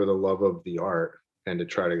for the love of the art and to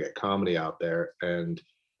try to get comedy out there. And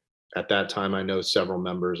at that time, I know several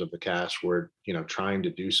members of the cast were trying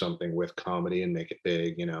to do something with comedy and make it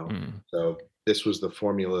big. So this was the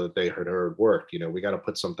formula that they had heard worked. We got to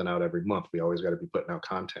put something out every month. We always got to be putting out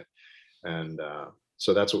content. And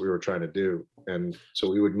so that's what we were trying to do. And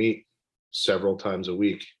so we would meet several times a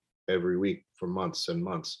week, every week for months and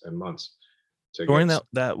months and months. During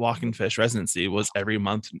that Walking Fish residency, was every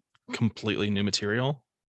month completely new material?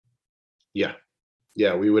 Yeah.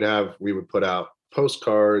 We would put out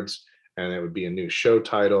postcards, and it would be a new show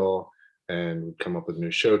title, and we'd come up with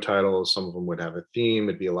new show titles. Some of them would have a theme.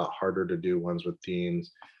 It'd be a lot harder to do ones with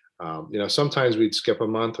themes. Sometimes we'd skip a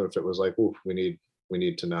month if it was like, oof, we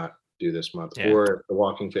need to not do this month. Yeah. Or if the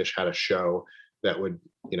Walking Fish had a show that would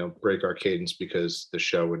break our cadence because the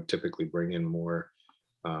show would typically bring in more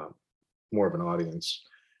of an audience,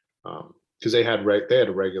 because they had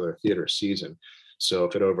a regular theater season. So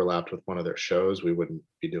if it overlapped with one of their shows, we wouldn't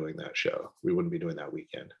be doing that show. We wouldn't be doing that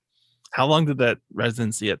weekend. How long did that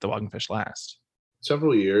residency at the Walking Fish last?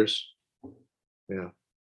 Several years. Yeah.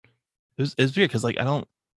 It's weird because like I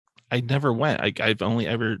never went. I've only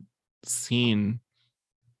ever seen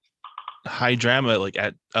High Drama like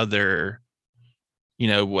at other,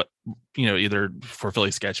 either for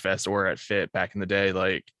Philly Sketch Fest or at FIT back in the day.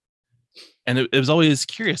 Like, and it was always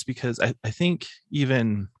curious because I think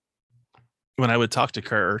even when I would talk to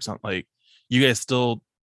Kurt or something, like you guys still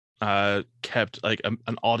kept like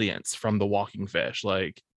an audience from the Walking Fish.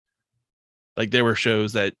 Like there were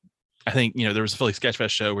shows that I think, there was a Philly Sketch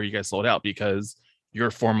Fest show where you guys sold out because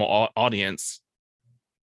your formal audience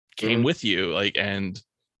came with you. Like, and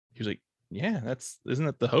he was like, yeah, isn't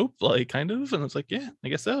that the hope? Like kind of. And it's like, yeah, I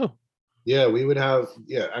guess so. Yeah, we would have,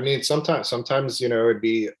 I mean, sometimes, it'd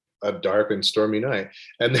be a dark and stormy night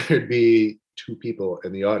and there'd be two people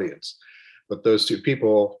in the audience, but those two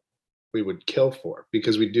people we would kill for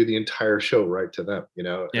because we'd do the entire show right to them. It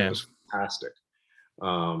was fantastic.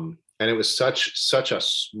 And it was such a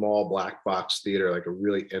small black box theater, like a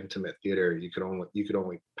really intimate theater. You could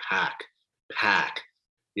only pack,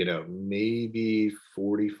 maybe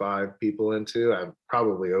 45 people into. I'm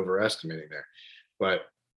probably overestimating there, but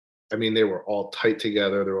I mean, they were all tight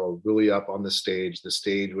together. They were all really up on the stage. The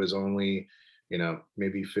stage was only,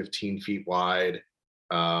 maybe 15 feet wide,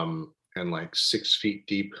 and like 6 feet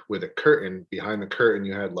deep with a curtain. Behind the curtain,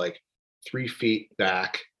 you had like 3 feet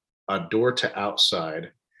back, a door to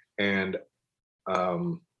outside, and a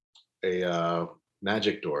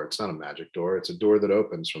magic door. It's not a magic door. It's a door that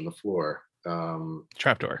opens from the floor.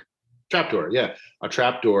 Trapdoor. Yeah. A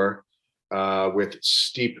trapdoor with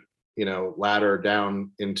steep, ladder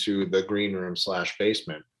down into the green room /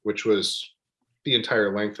 basement, which was the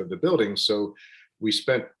entire length of the building. So we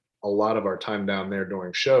spent a lot of our time down there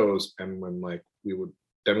doing shows. And when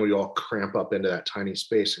we'd all cramp up into that tiny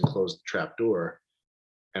space and close the trap door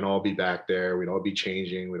and all be back there. We'd all be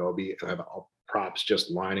changing. We'd all have props just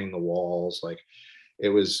lining the walls. Like it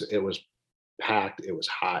was packed. It was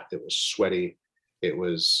hot. It was sweaty. It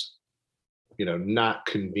was, not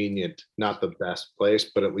convenient, not the best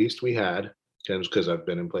place, but at least we had, because I've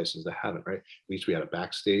been in places that haven't, right? At least we had a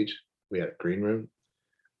backstage, we had a green room,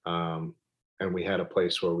 and we had a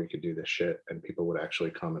place where we could do this shit and people would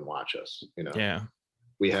actually come and watch us. Yeah.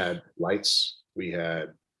 We had lights, we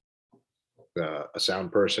had a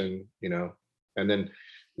sound person, and then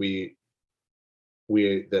the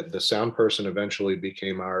sound person eventually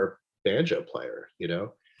became our banjo player,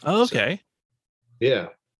 Oh, okay. So, yeah.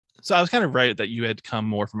 So I was kind of right that you had come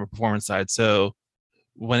more from a performance side. So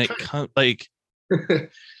when it comes like, in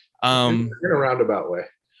a roundabout way.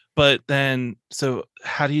 But then, so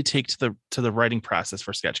how do you take to the writing process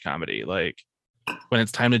for sketch comedy? Like when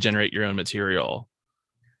it's time to generate your own material,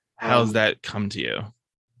 how's that come to you?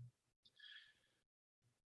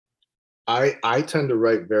 I tend to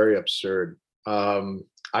write very absurd. I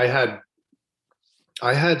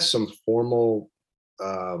had some formal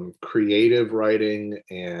creative writing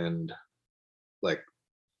and like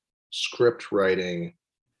script writing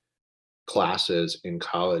classes in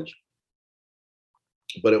college,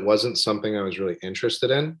 but it wasn't something I was really interested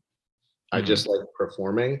in. I just like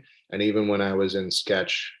performing. And even when I was in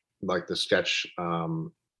sketch, like the sketch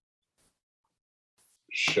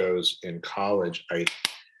shows in college,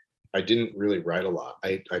 I didn't really write a lot.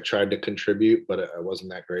 I tried to contribute, but I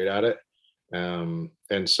wasn't that great at it. And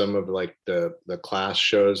some of like the class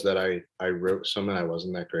shows that I wrote some and I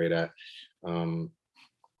wasn't that great at. And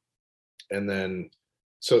then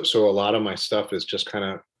so a lot of my stuff is just kind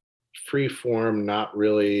of free form, not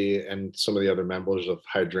really. And some of the other members of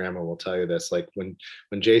High Drama will tell you this. Like when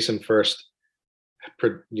Jason first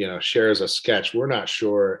shares a sketch, we're not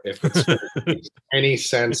sure if it's makes any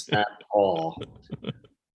sense at all.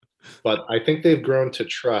 But I think they've grown to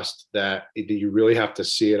trust that you really have to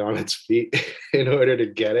see it on its feet in order to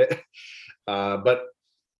get it. But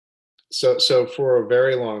so for a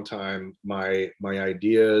very long time, my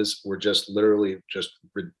ideas were just literally just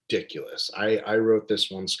ridiculous. I wrote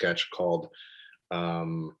this one sketch called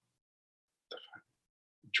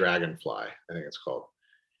Dragonfly, I think it's called.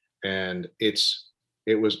 And it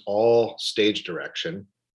was all stage direction,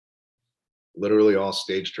 literally all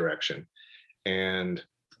stage direction. And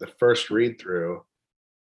the first read through,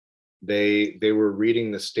 they were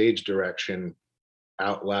reading the stage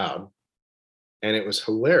out loud, and it was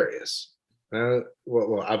hilarious.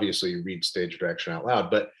 Well, obviously you read stage direction out loud,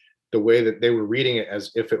 but the way that they were reading it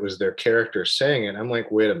as if it was their character saying it, I'm like,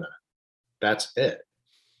 wait a minute, that's it.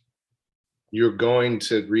 You're going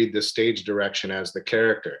to read the stage direction as the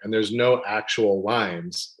character, and there's no actual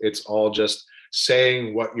lines. It's all just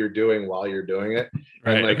saying what you're doing while you're doing it.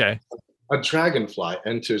 Right. And like, okay. A dragonfly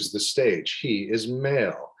enters the stage. He is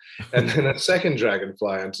male. And then a second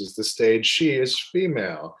dragonfly enters the stage. She is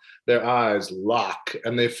female. Their eyes lock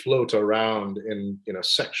and they float around in,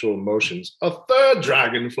 sexual motions. A third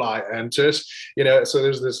dragonfly enters, so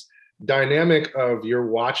there's this dynamic of you're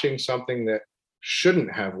watching something that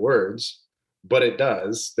shouldn't have words, but it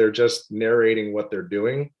does. They're just narrating what they're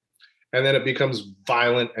doing. And then it becomes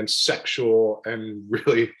violent and sexual and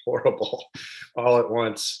really horrible all at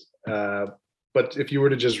once. But if you were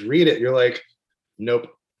to just read it, you're like, nope,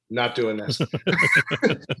 not doing this.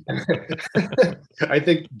 I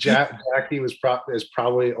think Jackie is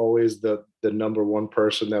probably always the number one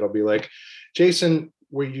person that'll be like, Jason,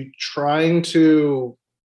 were you trying to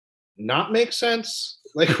not make sense?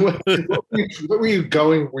 Like, what were you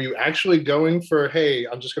going? Were you actually going for, hey,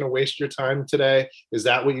 I'm just going to waste your time today? Is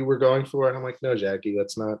that what you were going for? And I'm like, no, Jackie,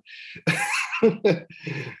 that's not.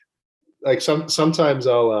 Like sometimes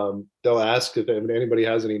they'll ask if anybody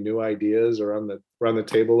has any new ideas around the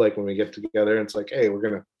table, like when we get together and it's like, hey, we're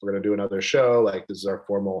gonna do another show, like this is our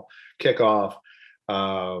formal kickoff.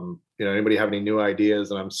 Anybody have any new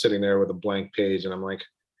ideas? And I'm sitting there with a blank page and I'm like,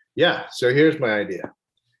 yeah, so here's my idea.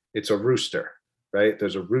 It's a rooster, right?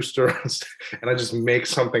 There's a rooster and I just make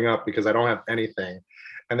something up because I don't have anything.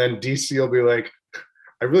 And then DC will be like,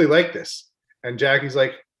 I really like this. And Jackie's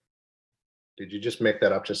like, did you just make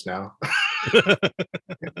that up just now?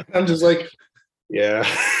 I'm just like, yeah.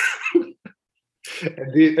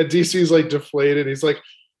 And DC's like deflated. He's like,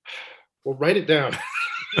 well, write it down.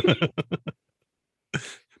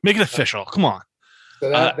 Make it official. Come on.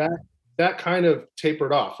 So that kind of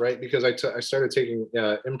tapered off, right? Because I started taking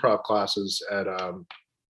improv classes at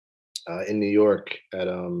in New York at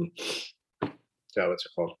what's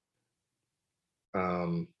it called?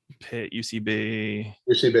 Pitt, UCB.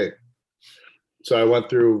 UCB. So I went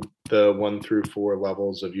through the 1 through 4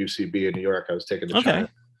 levels of UCB in New York. I was taking the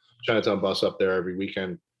Chinatown bus up there every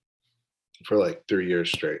weekend for like 3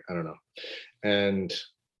 years straight. I don't know. And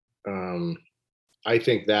I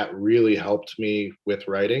think that really helped me with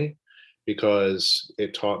writing because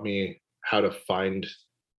it taught me how to find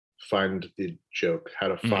the joke, how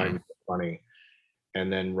to find the funny,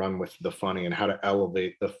 and then run with the funny, and how to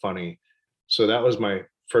elevate the funny. So that was my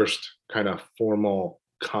first kind of formal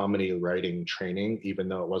comedy writing training, even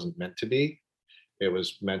though it wasn't meant to be. It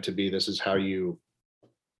was meant to be, this is how you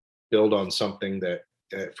build on something that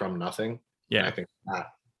from nothing. Yeah. And I think that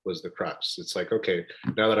was the crux. It's like, okay,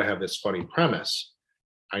 now that I have this funny premise,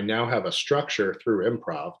 I now have a structure through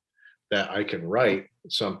improv that I can write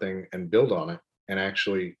something and build on it and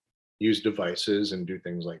actually use devices and do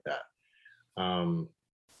things like that.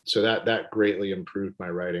 So that greatly improved my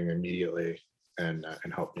writing immediately and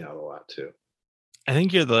helped me out a lot too. I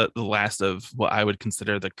think you're the last of what I would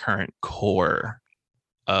consider the current core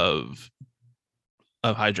of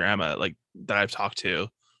high drama, like that I've talked to.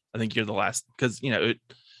 I think you're the last, because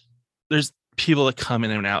there's people that come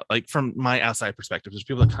in and out. Like from my outside perspective, there's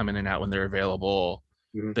people that come in and out when they're available.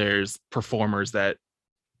 Mm-hmm. There's performers that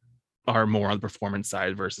are more on the performance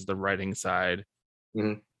side versus the writing side.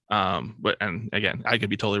 Mm-hmm. But and again, I could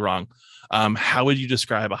be totally wrong. How would you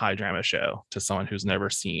describe a high drama show to someone who's never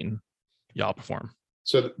seen y'all perform?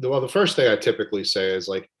 So the first thing I typically say is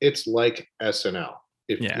like, it's like SNL.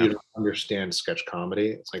 If you don't understand sketch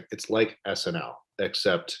comedy, it's like SNL,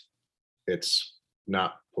 except it's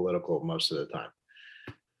not political most of the time.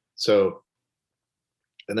 So,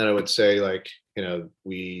 and then I would say, like,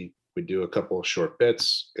 we do a couple of short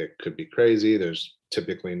bits. It could be crazy. There's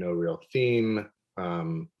typically no real theme.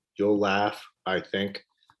 You'll laugh, I think.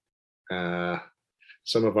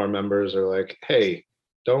 Some of our members are like, hey,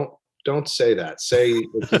 don't say that. Say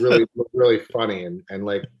it's really funny and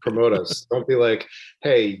like promote us. Don't be like,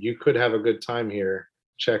 hey, you could have a good time here.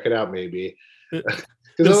 Check it out, maybe.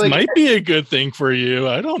 This might be a good thing for you.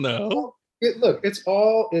 I don't know. It's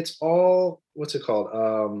all what's it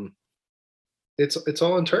called? It's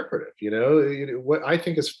all interpretive. What I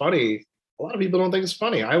think is funny, a lot of people don't think it's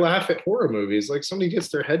funny. I laugh at horror movies. Like somebody gets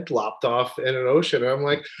their head lopped off in an ocean, and I'm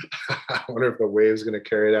like, I wonder if the wave's going to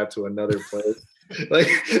carry that to another place. I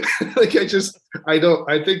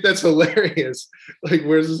think that's hilarious. Like,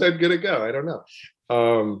 where's his head gonna go? I don't know.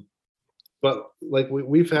 But like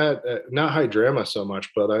we've had not high drama so much,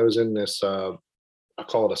 but I was in this I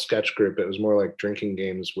call it a sketch group. It was more like drinking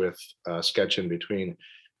games with sketch in between,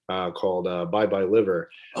 called Bye Bye Liver.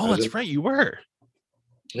 Oh, that's right, you were.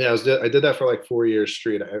 Yeah, I did that for like 4 years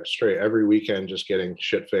straight every weekend, just getting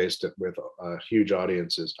shit faced with huge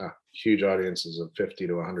audiences of 50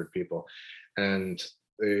 to 100 people. And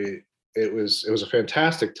it was a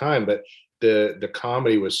fantastic time, but the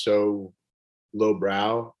comedy was so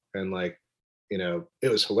lowbrow and like,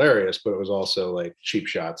 it was hilarious, but it was also like cheap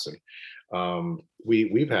shots. And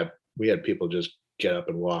we had people just get up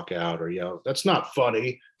and walk out or yell, "That's not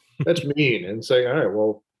funny, that's mean," and say, "All right,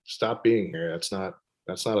 well, stop being here. That's not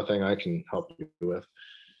a thing I can help you with.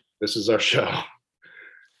 This is our show."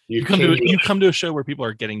 You come to a show where people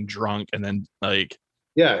are getting drunk and then like.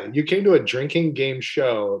 Yeah, you came to a drinking game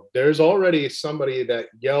show. There's already somebody that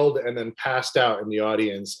yelled and then passed out in the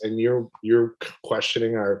audience, and you're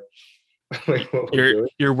questioning our. Like,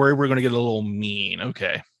 you're worried we're going to get a little mean.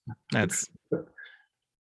 Okay, that's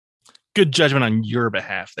good judgment on your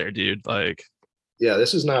behalf, there, dude. Like, yeah,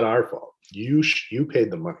 this is not our fault. You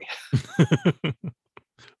paid the money.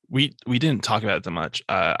 We didn't talk about it that much.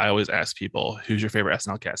 I always ask people, who's your favorite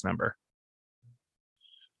SNL cast member?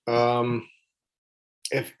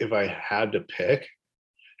 If I had to pick,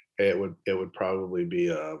 it would probably be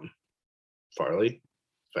Farley.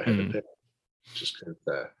 If I had to pick, just because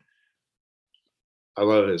I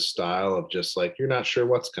love his style of just like, you're not sure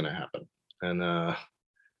what's going to happen, and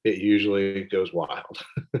it usually goes wild.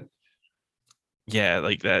 Yeah,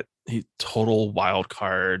 like that. He total wild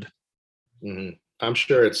card. Mm-hmm. I'm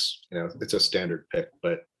sure it's a standard pick,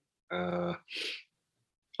 but I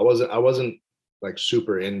wasn't like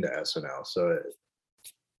super into SNL, so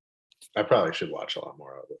I probably should watch a lot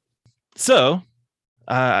more of it. So,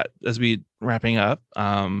 as we wrapping up,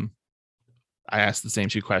 I asked the same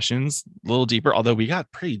two questions, a little deeper, although we got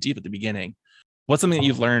pretty deep at the beginning. What's something that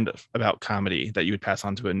you've learned about comedy that you would pass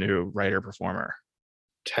on to a new writer performer?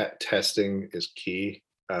 Testing is key.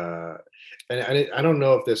 And I don't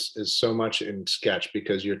know if this is so much in sketch,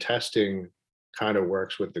 because your testing kind of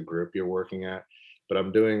works with the group you're working at, but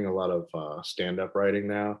I'm doing a lot of stand-up writing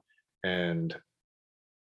now, and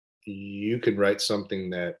you can write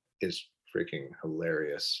something that is freaking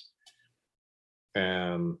hilarious.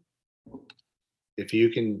 If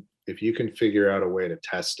you can figure out a way to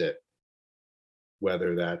test it,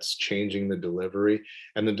 whether that's changing the delivery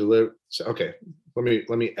and the so, okay,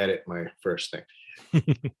 let me edit my first thing.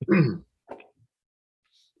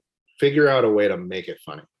 figure out a way to make it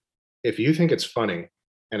funny. If you think it's funny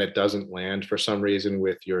and it doesn't land for some reason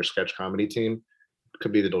with your sketch comedy team,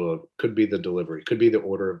 could be the delivery, could be the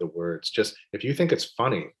order of the words. Just if you think it's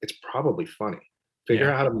funny, it's probably funny. Figure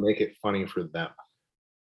out how to make it funny for them.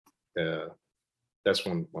 That's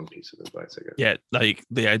one piece of advice, I guess. Yeah, like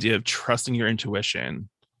the idea of trusting your intuition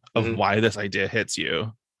of why this idea hits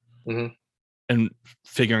you, and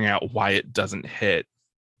figuring out why it doesn't hit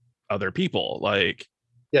other people. Like,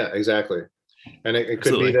 yeah, exactly. And it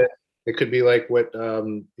could be that it could be like what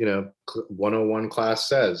 101 class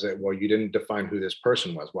says. Well, you didn't define who this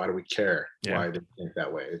person was. Why do we care? Why do we think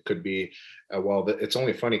that way? It could be it's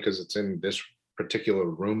only funny because it's in this particular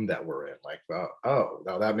room that we're in. Like, oh,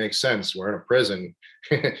 now that makes sense. We're in a prison.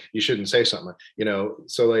 You shouldn't say something,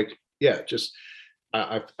 so like, yeah, just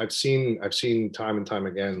I've seen time and time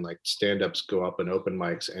again, like stand-ups go up in open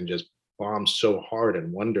mics and just bomb so hard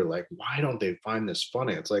and wonder, like, why don't they find this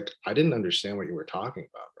funny? It's like, I didn't understand what you were talking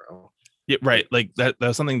about, bro. Yeah, right. Like that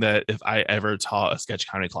was something that if I ever taught a sketch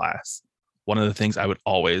comedy class, one of the things I would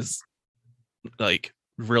always like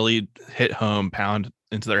really hit home, pound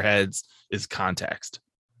into their heads is context.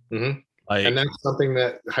 Like, and that's something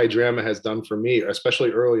that High Drama has done for me,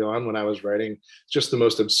 especially early on when I was writing just the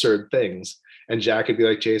most absurd things. And Jack would be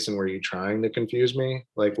like, Jason, were you trying to confuse me?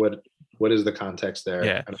 Like, what is the context there?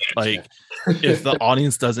 Yeah, like if the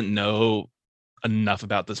audience doesn't know enough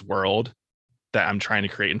about this world that I'm trying to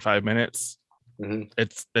create in 5 minutes,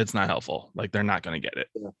 it's not helpful. Like, they're not going to get it.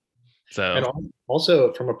 Yeah. So, and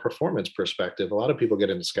also from a performance perspective, a lot of people get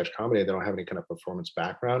into sketch comedy, they don't have any kind of performance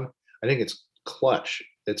background. I think it's clutch.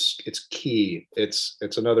 It's key. It's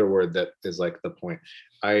another word that is like the point.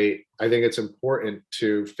 I think it's important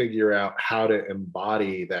to figure out how to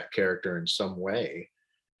embody that character in some way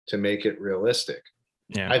to make it realistic.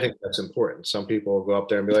 Yeah, I think that's important. Some people will go up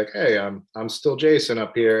there and be like, hey, I'm still Jason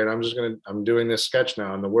up here, and I'm doing this sketch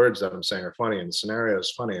now, and the words that I'm saying are funny and the scenario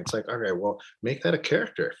is funny. It's like, okay, well, make that a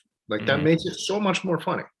character. Like, that makes it so much more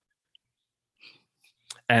funny.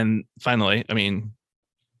 And finally, I mean,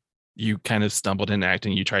 you kind of stumbled into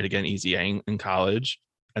acting. You tried to get an easy A in college,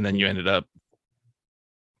 and then you ended up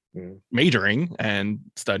majoring and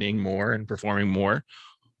studying more and performing more.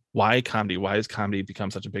 Why comedy? Why has comedy become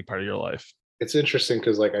such a big part of your life? It's interesting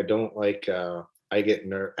because, like, I don't like, I get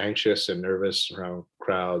anxious and nervous around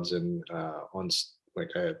crowds, and I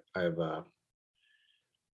have a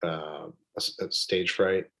stage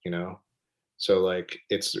fright, so like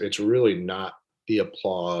it's really not the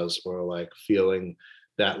applause or like feeling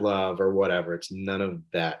that love or whatever. It's none of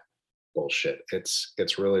that bullshit.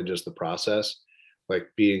 It's really just the process. Like,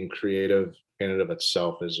 being creative in and of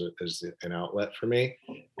itself is an outlet for me.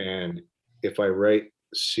 And if I write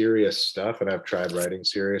serious stuff, and I've tried writing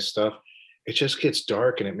serious stuff, it just gets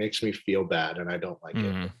dark and it makes me feel bad, and I don't like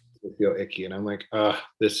it. I feel icky, and I'm like,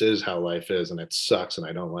 this is how life is, and it sucks, and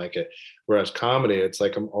I don't like it. Whereas comedy, it's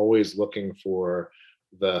like I'm always looking for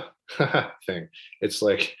the thing. It's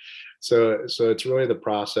like, so it's really the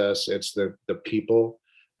process. It's the people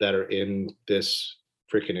that are in this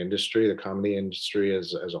freaking industry. The comedy industry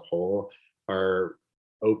as a whole are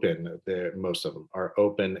open. Most of them are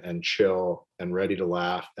open and chill and ready to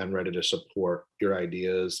laugh and ready to support your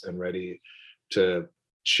ideas and ready to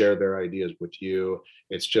share their ideas with you.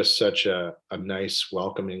 It's just such a nice,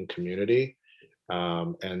 welcoming community.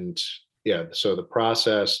 And yeah, so the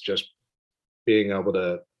process, just being able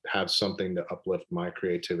to have something to uplift my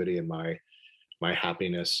creativity and my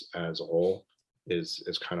happiness as a whole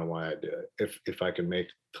is kind of why I do it. If I can make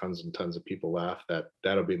tons and tons of people laugh,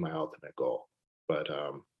 that'll be my ultimate goal. But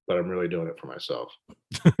I'm really doing it for myself.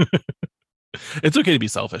 It's okay to be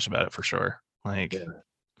selfish about it, for sure. Like,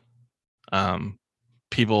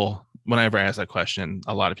 people, whenever I ask that question,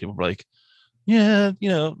 a lot of people are like, yeah,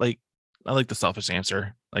 like, I like the selfish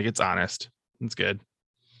answer. Like, it's honest. It's good.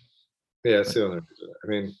 Yeah, it's the only reason. I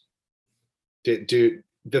mean,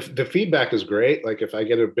 the feedback is great. Like, if I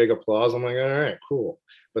get a big applause, I'm like, all right, cool.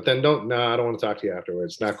 But then I don't want to talk to you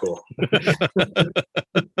afterwards. It's not cool.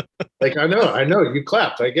 Like, I know you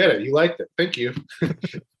clapped. I get it. You liked it. Thank you.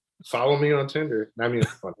 Follow me on Tinder. I mean,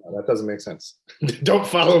 that doesn't make sense. Don't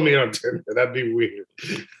follow me on Tinder. That'd be weird.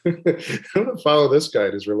 I'm gonna follow this guy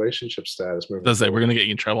and his relationship status. We're gonna get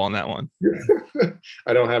you in trouble on that one.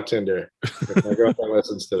 I don't have Tinder. If my girlfriend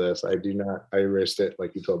listens to this, I do not. I erased it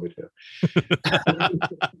like you told me to.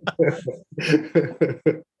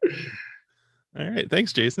 All right.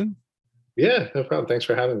 Thanks, Jason. Yeah, no problem. Thanks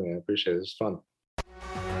for having me. I appreciate it. It's fun.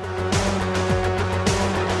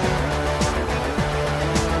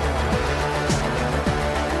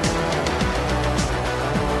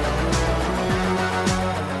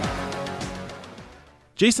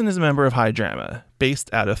 Jason is a member of High Drama,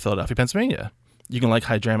 based out of Philadelphia, Pennsylvania. You can like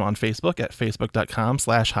High Drama on Facebook at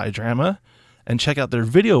facebook.com/highdrama and check out their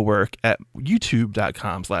video work at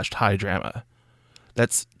youtube.com/highdrama.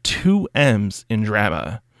 That's 2 M's in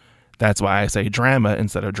drama. That's why I say drama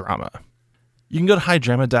instead of drama. You can go to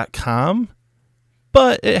highdrama.com,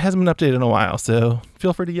 but it hasn't been updated in a while, so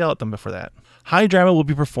feel free to yell at them before that. High Drama will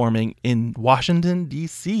be performing in Washington,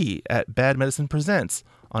 D.C. at Bad Medicine Presents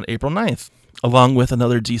on April 9th, along with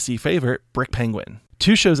another D.C. favorite, Brick Penguin.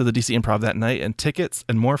 2 shows at the DC Improv that night, and tickets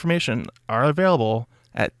and more information are available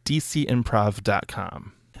at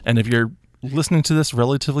dcimprov.com. And if you're listening to this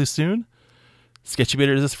relatively soon, Sketchy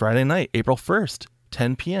Baiter is this Friday night, April 1st,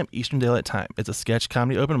 10 p.m. Eastern Daylight Time. It's a sketch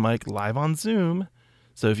comedy open mic live on Zoom.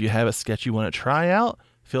 So if you have a sketch you want to try out,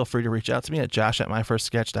 feel free to reach out to me at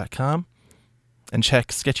josh@myfirstsketch.com and check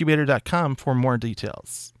sketchybaiter.com for more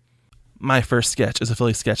details. My First Sketch is a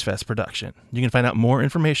Philly Sketchfest production. You can find out more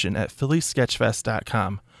information at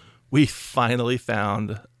phillysketchfest.com. We finally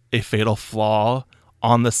found a fatal flaw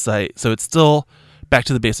on the site, so it's still back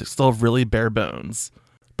to the basics, still really bare bones,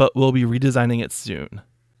 but we'll be redesigning it soon.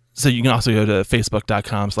 So you can also go to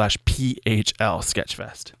facebook.com/PHL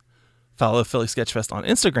Sketchfest. Follow Philly Sketchfest on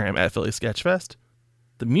Instagram at Philly Sketchfest.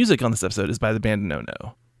 The music on this episode is by the band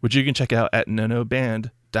Nono, which you can check out at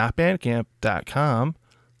nonoband.bandcamp.com.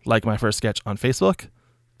 Like My First Sketch on Facebook.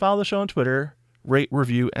 Follow the show on Twitter. Rate,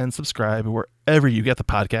 review, and subscribe wherever you get the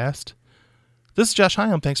podcast. This is Josh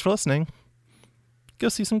Hyam. Thanks for listening. Go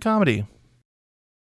see some comedy.